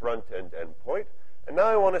MVC front-end endpoint. And now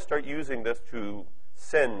I want to start using this to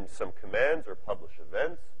send some commands or publish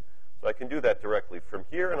events. So I can do that directly from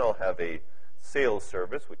here, and I'll have a sales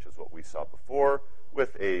service, which is what we saw before,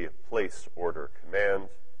 with a place order command.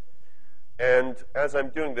 And as I'm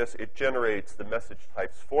doing this, it generates the message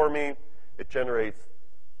types for me. It generates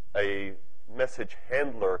a message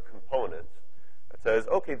handler component that says,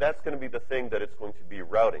 okay, that's going to be the thing that it's going to be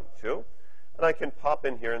routing to. And I can pop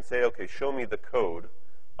in here and say, okay, show me the code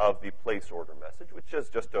of the place order message, which is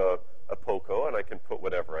just a POCO, and I can put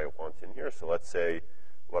whatever I want in here. So let's say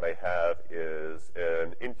what I have is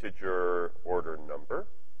an integer order number,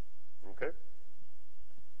 okay?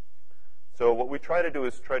 So what we try to do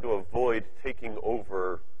is try to avoid taking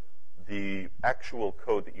over the actual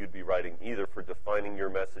code that you'd be writing either for defining your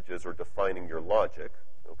messages or defining your logic,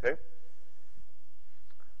 okay?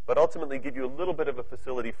 But ultimately give you a little bit of a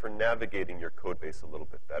facility for navigating your code base a little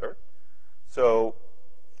bit better. So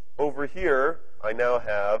over here, I now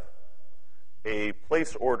have a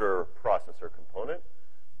place order processor component.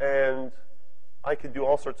 And I can do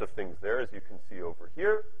all sorts of things there, as you can see over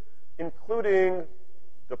here, including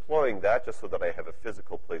deploying that just so that I have a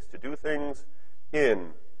physical place to do things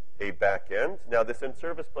in a backend. Now, this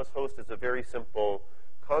service bus host is a very simple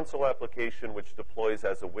console application which deploys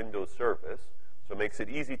as a Windows service. So it makes it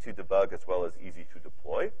easy to debug as well as easy to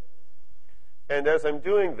deploy. And as I'm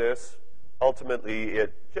doing this, ultimately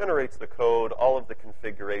it generates the code, all of the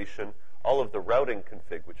configuration, all of the routing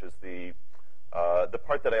config, which is the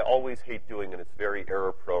part that I always hate doing, and it's very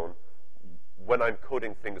error-prone when I'm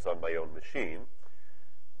coding things on my own machine.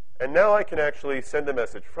 And now I can actually send a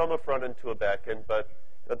message from a front end to a back end, but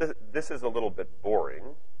this is a little bit boring.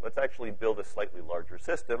 Let's actually build a slightly larger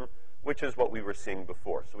system, which is what we were seeing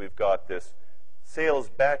before. So we've got this sales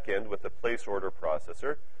back end with a place order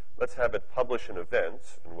processor. Let's have it publish an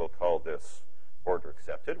event, and we'll call this order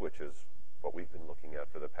accepted, which is what we've been looking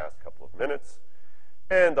at for the past couple of minutes.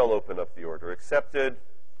 And I'll open up the order accepted,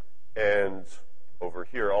 and over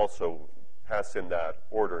here also pass in that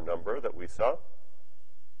order number that we saw.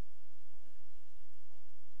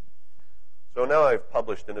 So now I've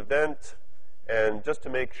published an event, and just to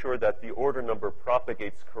make sure that the order number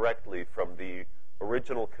propagates correctly from the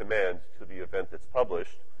original command to the event that's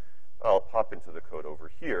published, I'll pop into the code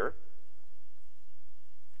over here.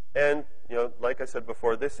 And, like I said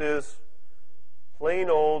before, this is plain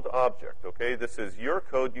old object, okay? This is your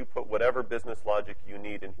code. You put whatever business logic you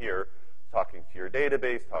need in here, talking to your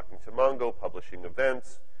database, talking to Mongo, publishing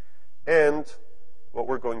events. And what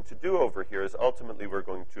we're going to do over here is ultimately we're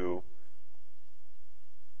going to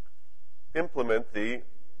implement the,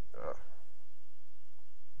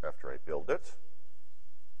 after I build it,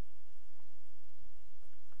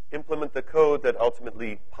 implement the code that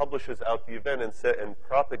ultimately publishes out the event and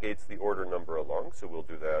propagates the order number along. So we'll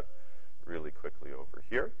do that really quickly over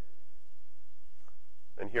here.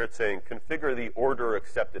 And here it's saying configure the order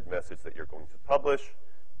accepted message that you're going to publish.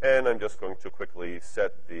 And I'm just going to quickly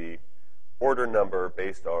set the order number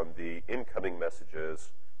based on the incoming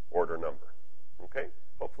message's order number. Okay?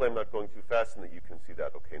 Hopefully I'm not going too fast and that you can see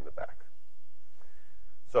that okay in the back.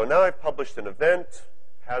 So now I've published an event,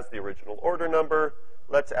 has the original order number.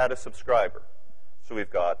 Let's add a subscriber. So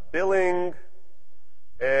we've got billing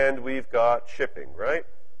and we've got shipping, right?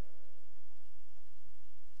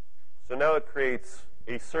 So now it creates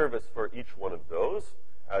a service for each one of those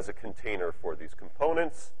as a container for these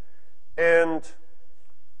components. And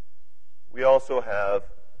we also have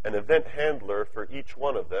an event handler for each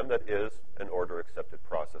one of them that is an order accepted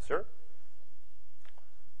processor.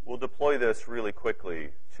 We'll deploy this really quickly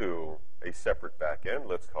to a separate backend.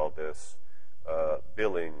 Let's call this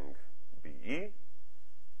billing BE.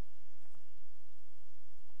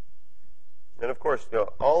 And of course,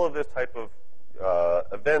 all of this type of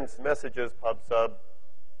events, messages, pub sub,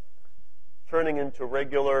 turning into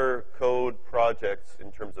regular code projects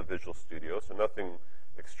in terms of Visual Studio, so nothing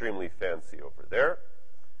extremely fancy over there.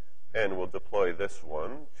 And we'll deploy this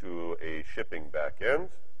one to a shipping backend.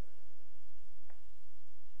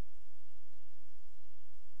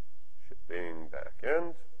 Shipping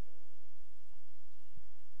backend.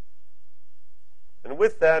 And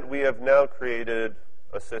with that, we have now created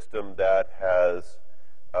a system that has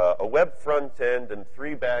a web front end and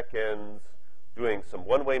 3 back ends doing some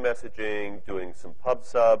one-way messaging, doing some pub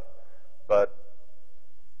sub. But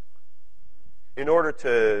in order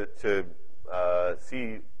to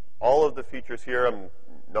see all of the features here, I'm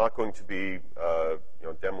not going to be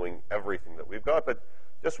demoing everything that we've got, but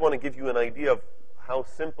just want to give you an idea of how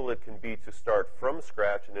simple it can be to start from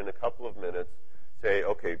scratch and in a couple of minutes say,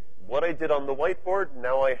 okay, what I did on the whiteboard,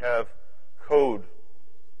 now I have code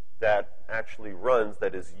that actually runs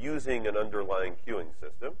that is using an underlying queuing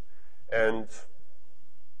system. And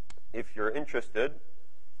if you're interested,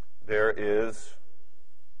 there is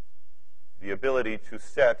the ability to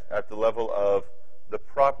set at the level of the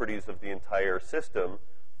properties of the entire system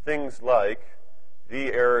things like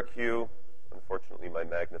the error queue. Unfortunately, my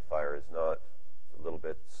magnifier is not a little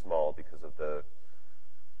bit small because of the,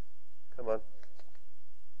 come on.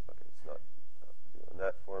 Okay, it's not doing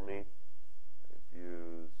that for me.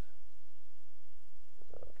 Views.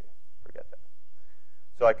 Okay, forget that.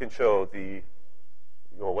 So I can show the,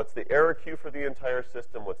 what's the error queue for the entire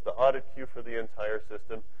system, what's the audit queue for the entire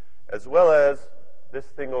system, as well as this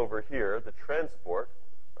thing over here, the transport.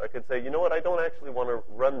 I can say, you know what, I don't actually want to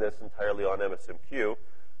run this entirely on MSMQ.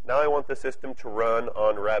 Now I want the system to run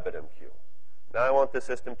on RabbitMQ. Now I want the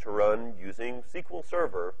system to run using SQL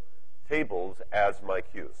Server tables as my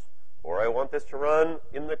queues. Or I want this to run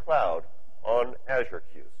in the cloud on Azure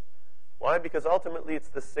queues. Why? Because ultimately it's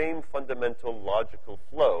the same fundamental logical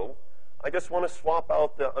flow. I just want to swap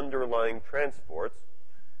out the underlying transports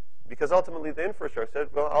because ultimately the infrastructure said,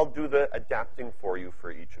 well, I'll do the adapting for you for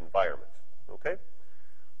each environment. Okay?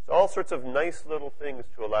 So all sorts of nice little things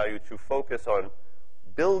to allow you to focus on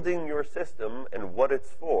building your system and what it's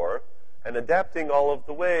for, and adapting all of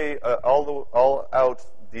the way, all out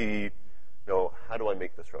the, how do I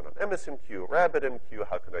make this run on MSMQ, RabbitMQ,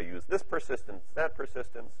 how can I use this persistence, that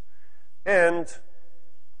persistence, and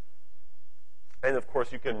of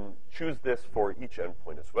course you can choose this for each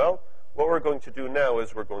endpoint as well. What we're going to do now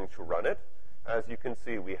is we're going to run it. As you can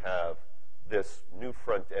see, we have this new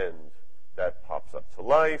front end that pops up to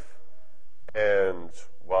life, and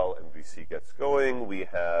while MVC gets going, we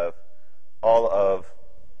have all of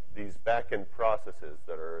these back-end processes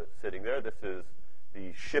that are sitting there. This is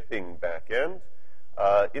the shipping back-end.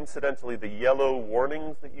 Incidentally, the yellow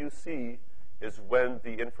warnings that you see is when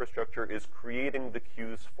the infrastructure is creating the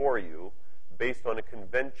queues for you based on a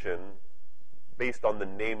convention, based on the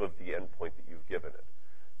name of the endpoint that you've given it.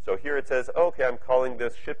 So here it says, okay, I'm calling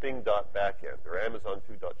this shipping.backend or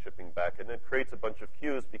Amazon2.shippingbackend, and it creates a bunch of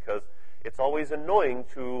queues because it's always annoying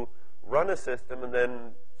to run a system, and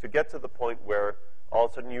then to get to the point where all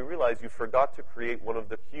of a sudden you realize you forgot to create one of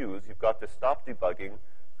the queues. You've got to stop debugging,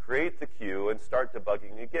 create the queue, and start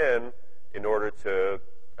debugging again in order to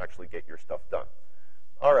actually get your stuff done.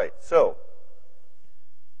 All right, so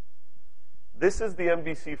this is the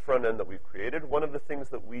MVC front end that we've created. One of the things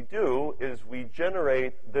that we do is we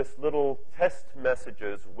generate this little test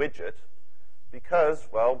messages widget because,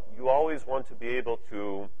 well, you always want to be able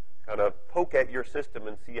to kind of poke at your system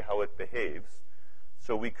and see how it behaves.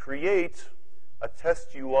 So we create a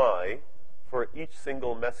test UI for each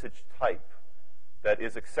single message type that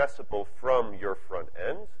is accessible from your front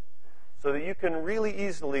end so that you can really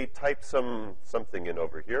easily type something in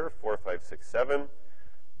over here, 4, 5, 6, 7,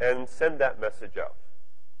 and send that message out.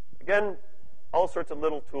 Again, all sorts of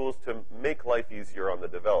little tools to make life easier on the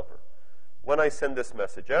developer. When I send this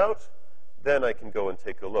message out, then I can go and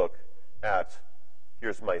take a look at,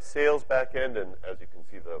 here's my sales backend, and as you can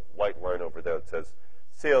see the white line over there, it says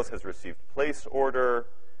sales has received place order,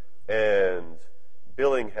 and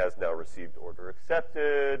billing has now received order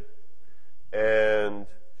accepted, and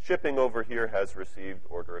shipping over here has received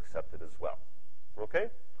order accepted as well. Okay?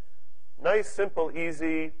 Nice, simple,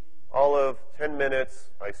 easy, all of 10 minutes.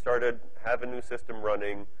 I started, have a new system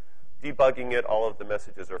running, debugging it, all of the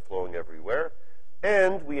messages are flowing everywhere.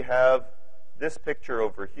 And we have this picture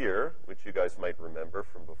over here, which you guys might remember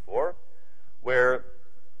from before, where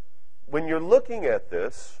when you're looking at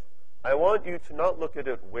this, I want you to not look at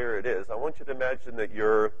it where it is. I want you to imagine that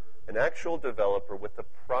you're an actual developer with the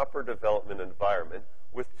proper development environment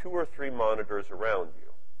with 2 or 3 monitors around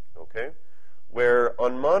you, okay? Where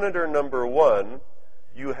on monitor number 1,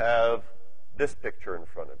 you have this picture in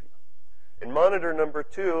front of you. In monitor number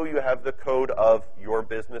 2, you have the code of your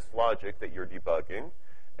business logic that you're debugging.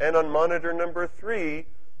 And on monitor number 3,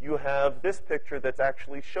 you have this picture that's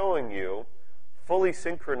actually showing you, fully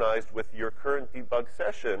synchronized with your current debug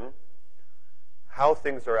session, how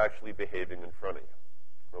things are actually behaving in front of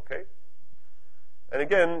you. Okay? And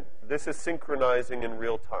again, this is synchronizing in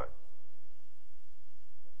real time.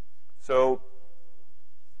 So,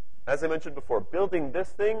 as I mentioned before, building this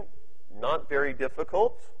thing, not very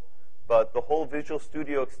difficult, but the whole Visual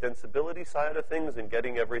Studio extensibility side of things and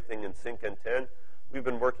getting everything in sync and 10, we've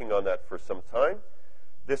been working on that for some time.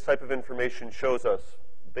 This type of information shows us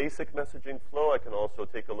basic messaging flow. I can also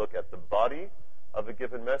take a look at the body of a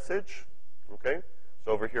given message. Okay?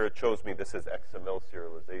 So over here it shows me this is XML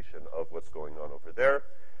serialization of what's going on over there.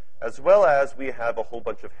 As well as we have a whole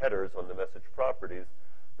bunch of headers on the message properties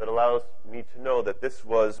that allows me to know that this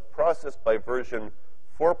was processed by version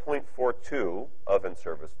 4.42 of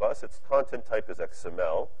InService Bus. Its content type is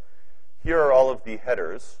XML. Here are all of the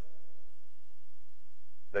headers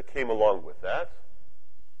that came along with that.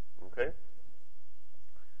 Okay?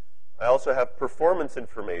 I also have performance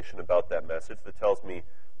information about that message that tells me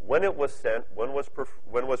when it was sent, when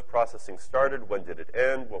was processing started, when did it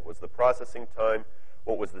end, what was the processing time,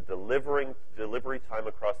 what was the delivery time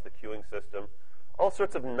across the queuing system. All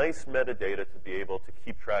sorts of nice metadata to be able to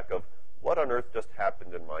keep track of what on earth just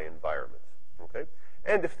happened in my environment. Okay?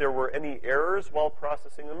 And if there were any errors while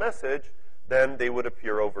processing a message, then they would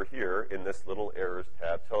appear over here in this little errors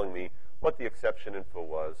tab telling me what the exception info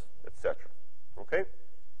was, etc. Okay?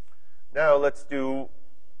 Now let's do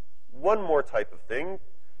one more type of thing,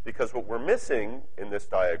 because what we're missing in this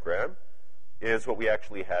diagram is what we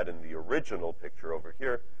actually had in the original picture over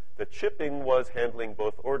here, that shipping was handling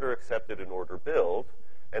both order accepted and order billed,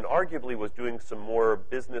 and arguably was doing some more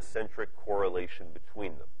business-centric correlation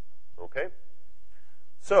between them. Okay?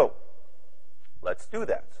 So, let's do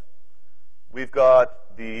that. We've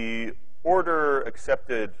got the order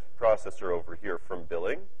accepted processor over here from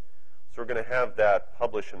billing. So we're going to have that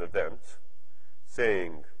publish an event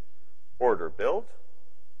saying order billed.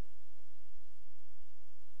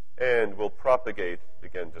 And we'll propagate,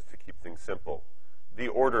 again, just to keep things simple, the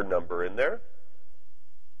order number in there.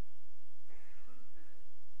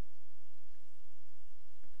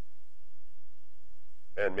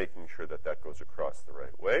 And making sure that that goes across the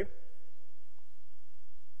right way.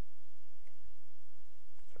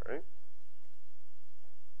 Sorry.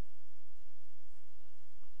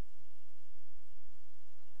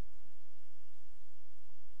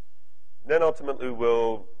 Then ultimately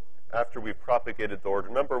we'll, after we've propagated the order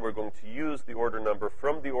number, we're going to use the order number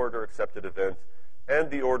from the order accepted event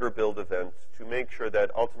and the order billed event to make sure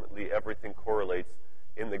that ultimately everything correlates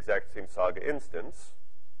in the exact same Saga instance.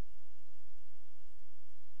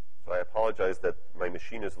 So I apologize that my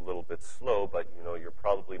machine is a little bit slow, but you're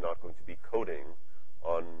probably not going to be coding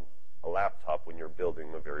on a laptop when you're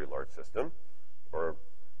building a very large system. Or,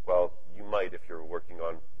 well, you might if you're working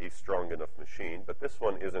on a strong enough machine, but this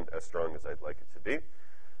one isn't as strong as I'd like it to be.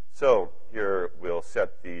 So here we'll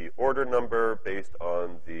set the order number based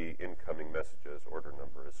on the incoming messages order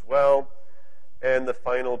number as well. And the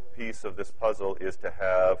final piece of this puzzle is to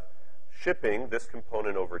have shipping, this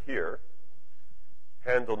component over here,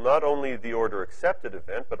 handle not only the order accepted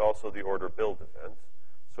event, but also the order billed event.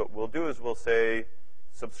 So what we'll do is we'll say,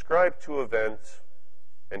 subscribe to event,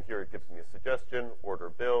 and here it gives me a suggestion, order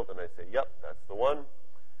billed, and I say, yep, that's the one.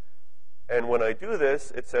 And when I do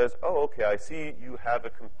this, it says, oh, okay, I see you have a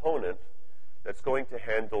component that's going to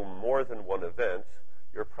handle more than one event.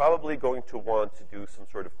 You're probably going to want to do some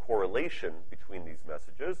sort of correlation between these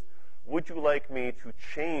messages. Would you like me to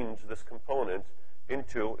change this component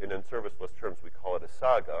into, in service bus terms, we call it a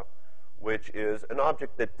saga, which is an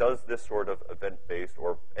object that does this sort of event-based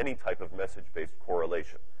or any type of message-based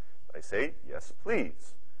correlation? I say, yes,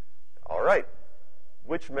 please. All right.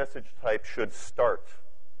 Which message type should start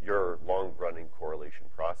your long-running correlation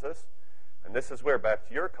process? And this is where, back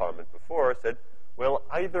to your comment before, I said, well,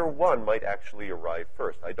 either one might actually arrive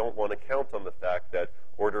first. I don't want to count on the fact that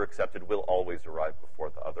order accepted will always arrive before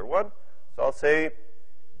the other one. So I'll say,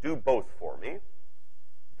 do both for me.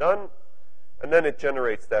 Done. And then it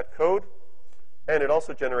generates that code. And it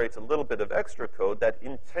also generates a little bit of extra code that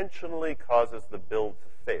intentionally causes the build to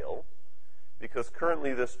fail, because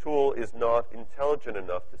currently this tool is not intelligent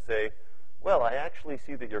enough to say, well, I actually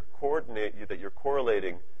see that you're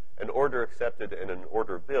correlating an order accepted and an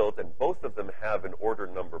order billed, and both of them have an order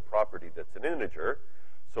number property that's an integer.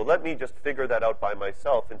 So let me just figure that out by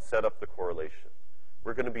myself and set up the correlation.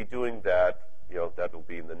 We're going to be doing that, that will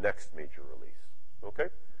be in the next major release. Okay?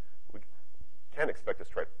 We can't expect us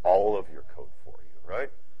to write all of your code for you,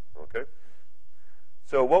 right? Okay?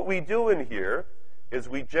 So what we do in here is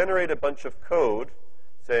we generate a bunch of code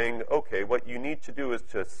saying, okay, what you need to do is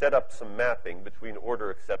to set up some mapping between order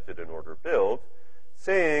accepted and order billed,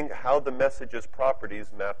 saying how the message's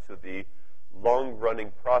properties map to the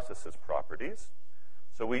long-running process's properties.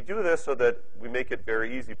 So we do this so that we make it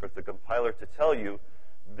very easy for the compiler to tell you,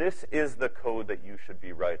 this is the code that you should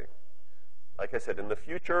be writing. Like I said, in the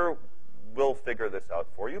future, we'll figure this out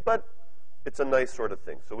for you, but it's a nice sort of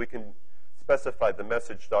thing. So we can specify the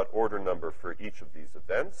message.order number for each of these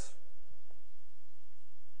events.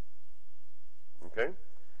 Okay?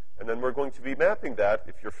 And then we're going to be mapping that.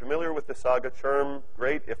 If you're familiar with the Saga term,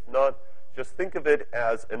 great. If not, just think of it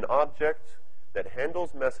as an object that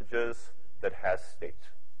handles messages that has state.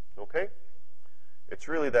 Okay? It's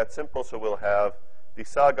really that simple. So we'll have the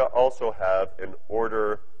Saga also have an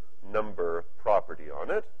order number property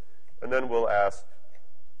on it. And then we'll ask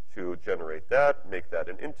to generate that, make that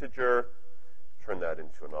an integer, turn that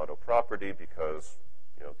into an auto property because,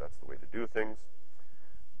 that's the way to do things.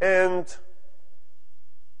 And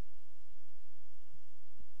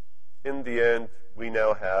in the end, we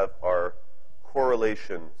now have our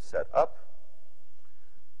correlation set up.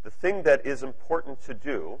 The thing that is important to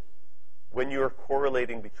do when you're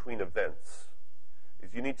correlating between events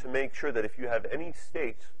is you need to make sure that if you have any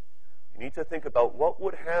state, you need to think about what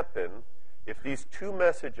would happen if these two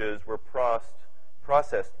messages were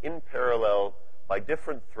processed in parallel by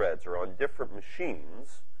different threads or on different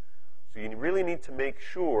machines. So you really need to make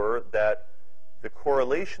sure that the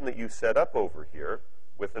correlation that you set up over here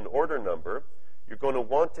with an order number, you're going to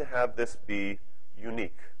want to have this be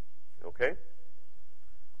unique. Okay?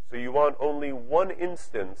 So you want only one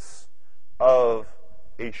instance of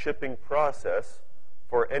a shipping process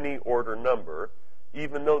for any order number,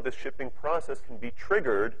 even though the shipping process can be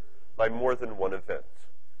triggered by more than one event.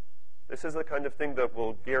 This is the kind of thing that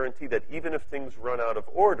will guarantee that even if things run out of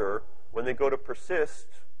order, when they go to persist,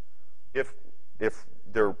 if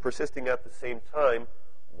they're persisting at the same time,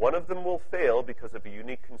 one of them will fail because of a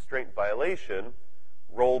unique constraint violation,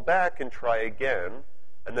 roll back and try again,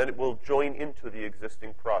 and then it will join into the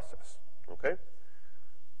existing process. Okay?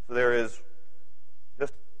 So there is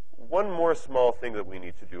just one more small thing that we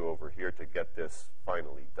need to do over here to get this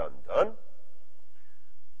finally done.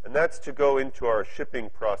 And that's to go into our shipping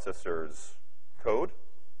processor's code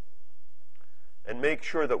and make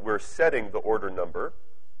sure that we're setting the order number.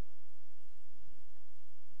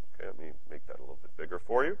 Okay, let me make that a little bit bigger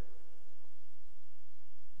for you.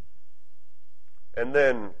 And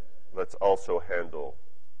then let's also handle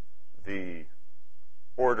the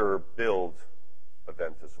order build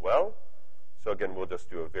event as well. So again, we'll just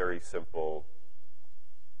do a very simple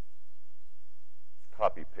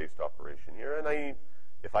copy-paste operation here. And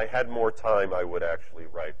if I had more time, I would actually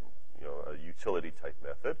write a utility-type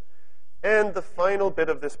method. And the final bit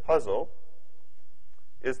of this puzzle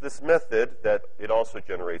is this method that it also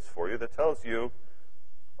generates for you that tells you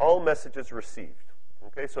all messages received.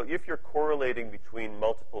 Okay, so if you're correlating between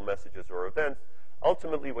multiple messages or events,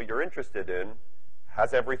 ultimately what you're interested in,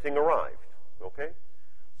 has everything arrived? Okay?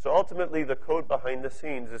 So ultimately the code behind the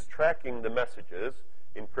scenes is tracking the messages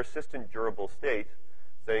in persistent durable state,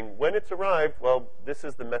 saying when it's arrived, well, this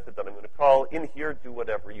is the method that I'm going to call. In here, do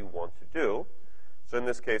whatever you want to do. So in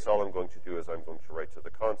this case, all I'm going to do is I'm going to write to the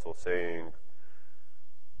console saying,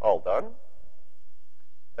 all done.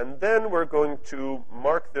 And then we're going to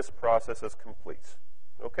mark this process as complete.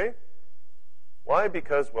 Okay? Why?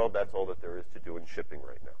 Because, well, that's all that there is to do in shipping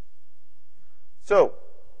right now. So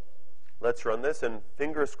let's run this, and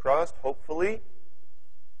fingers crossed, hopefully,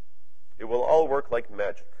 it will all work like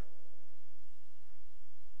magic.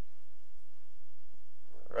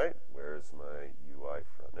 All right, where's my UI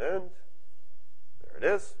front end? There it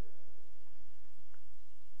is.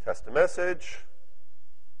 Test a message.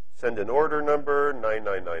 Send an order number,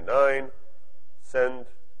 9999. Send.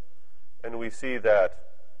 And we see that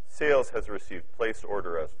sales has received placed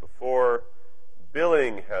order as before.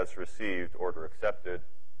 Billing has received order accepted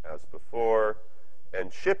as before.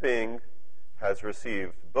 And shipping has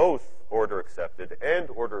received both order accepted and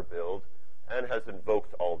order billed and has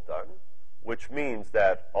invoked all done, which means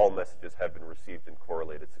that all messages have been received and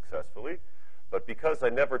correlated successfully. But because I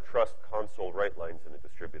never trust console write lines in a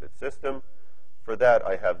distributed system, for that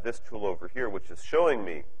I have this tool over here which is showing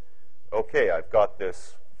me, okay, I've got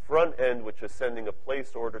this front end which is sending a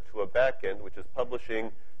placed order to a back end which is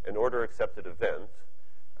publishing an order accepted event,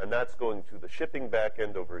 and that's going to the shipping back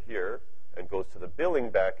end over here and goes to the billing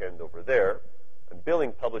back end over there, and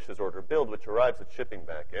billing publishes order billed, which arrives at shipping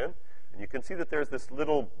back end. And you can see that there's this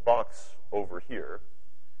little box over here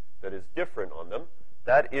that is different on them.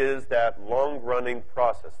 That is that long-running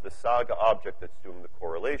process, the Saga object that's doing the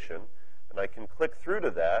correlation. And I can click through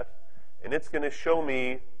to that, and it's going to show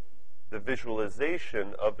me the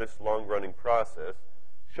visualization of this long-running process,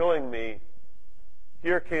 showing me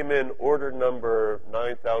here came in order number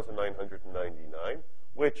 9,999,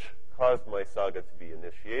 which caused my Saga to be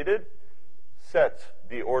initiated, set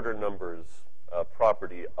the order numbers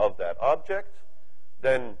property of that object.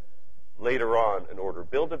 Then later on, an order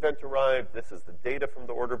build event arrived. This is the data from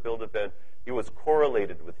the order build event. It was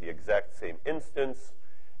correlated with the exact same instance.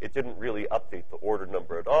 It didn't really update the order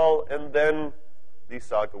number at all. And then the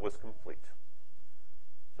Saga was complete.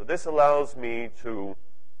 So this allows me to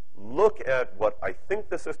look at what I think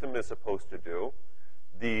the system is supposed to do,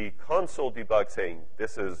 the console debug saying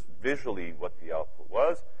this is visually what the output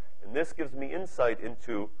was, and this gives me insight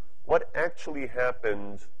into what actually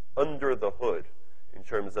happened under the hood in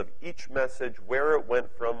terms of each message, where it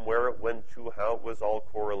went from, where it went to, how it was all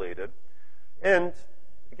correlated. And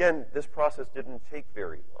again, this process didn't take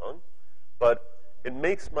very long, but it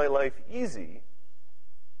makes my life easy,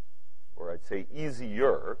 or I'd say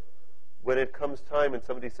easier, when it comes time and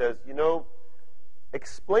somebody says, you know,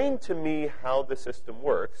 explain to me how the system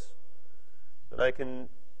works, then I can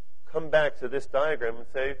come back to this diagram and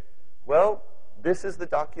say, well, this is the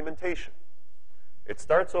documentation. It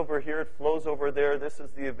starts over here, it flows over there, this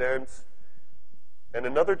is the events, and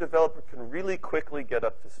another developer can really quickly get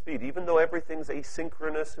up to speed. Even though everything's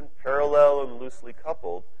asynchronous and parallel and loosely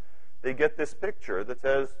coupled, they get this picture that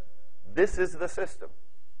says, this is the system.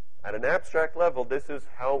 At an abstract level, this is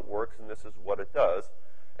how it works and this is what it does.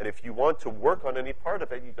 And if you want to work on any part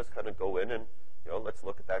of it, you just kind of go in and, you know, let's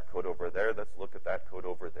look at that code over there, let's look at that code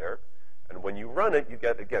over there. And when you run it, you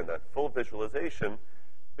get, again, that full visualization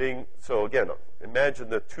being, so again, imagine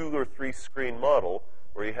the 2 or 3 screen model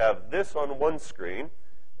where you have this on one screen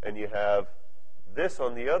and you have this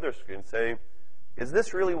on the other screen saying, is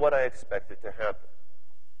this really what I expected to happen?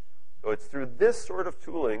 So it's through this sort of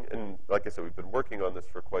tooling, and like I said, we've been working on this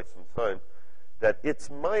for quite some time, that it's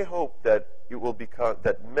my hope that it will become,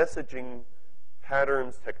 that messaging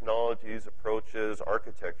patterns, technologies, approaches,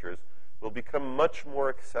 architectures will become much more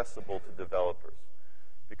accessible to developers.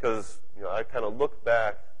 Because, you know, I kind of look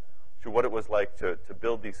back to what it was like to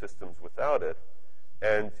build these systems without it,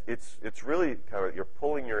 and it's really kind of, you're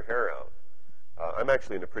pulling your hair out. I'm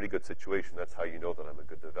actually in a pretty good situation. That's how you know that I'm a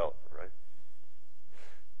good developer, right?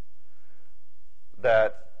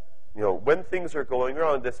 That, you know, when things are going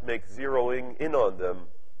wrong, this makes zeroing in on them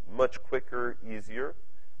much quicker, easier.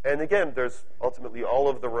 And again, there's ultimately all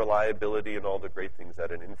of the reliability and all the great things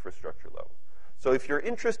at an infrastructure level. So if you're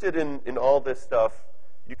interested in all this stuff,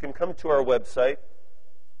 you can come to our website,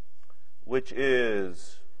 which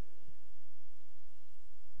is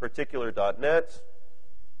particular.net.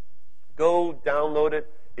 Go download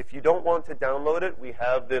it. If you don't want to download it, we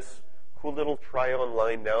have this cool little try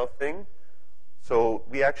online now thing. So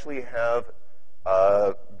we actually have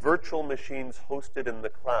virtual machines hosted in the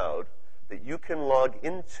cloud that you can log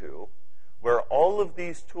into where all of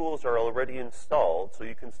these tools are already installed so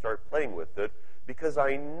you can start playing with it, because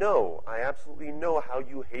I absolutely know how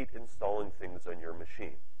you hate installing things on your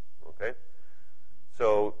machine. Okay?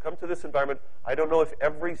 So come to this environment. I don't know if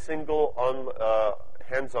every single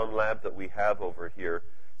hands-on lab that we have over here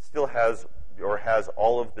still has or has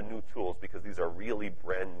all of the new tools, because these are really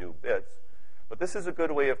brand new bits. But this is a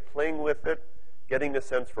good way of playing with it, getting a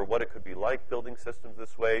sense for what it could be like building systems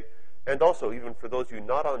this way, and also even for those of you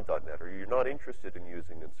not on .NET or you're not interested in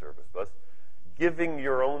using in Service Bus, giving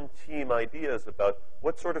your own team ideas about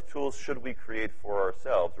what sort of tools should we create for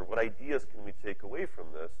ourselves, or what ideas can we take away from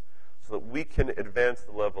this so that we can advance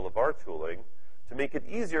the level of our tooling to make it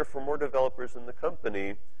easier for more developers in the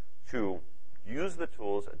company to use the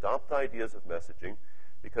tools, adopt the ideas of messaging,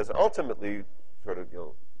 because ultimately, sort of,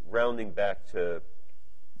 rounding back to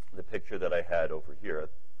the picture that I had over here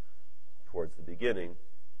towards the beginning,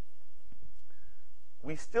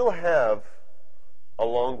 we still have a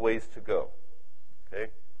long ways to go.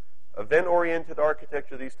 Okay? Event-oriented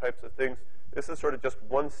architecture, these types of things, this is sort of just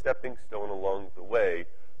one stepping stone along the way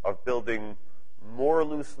of building more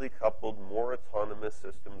loosely coupled, more autonomous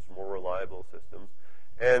systems, more reliable systems.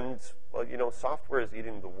 And, well, software is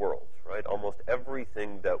eating the world, right? Almost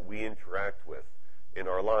everything that we interact with in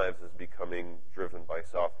our lives is becoming driven by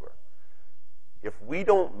software. If we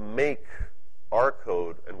don't make our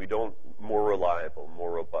code and we don't more reliable,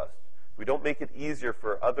 more robust, we don't make it easier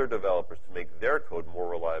for other developers to make their code more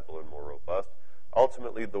reliable and more robust,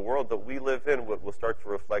 ultimately the world that we live in will start to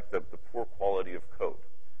reflect the poor quality of code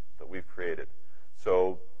that we've created.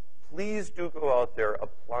 So please do go out there,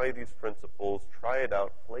 apply these principles, try it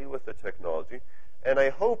out, play with the technology, and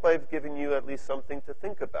I hope I've given you at least something to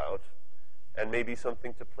think about and maybe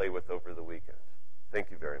something to play with over the weekend.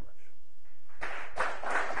 Thank you very much.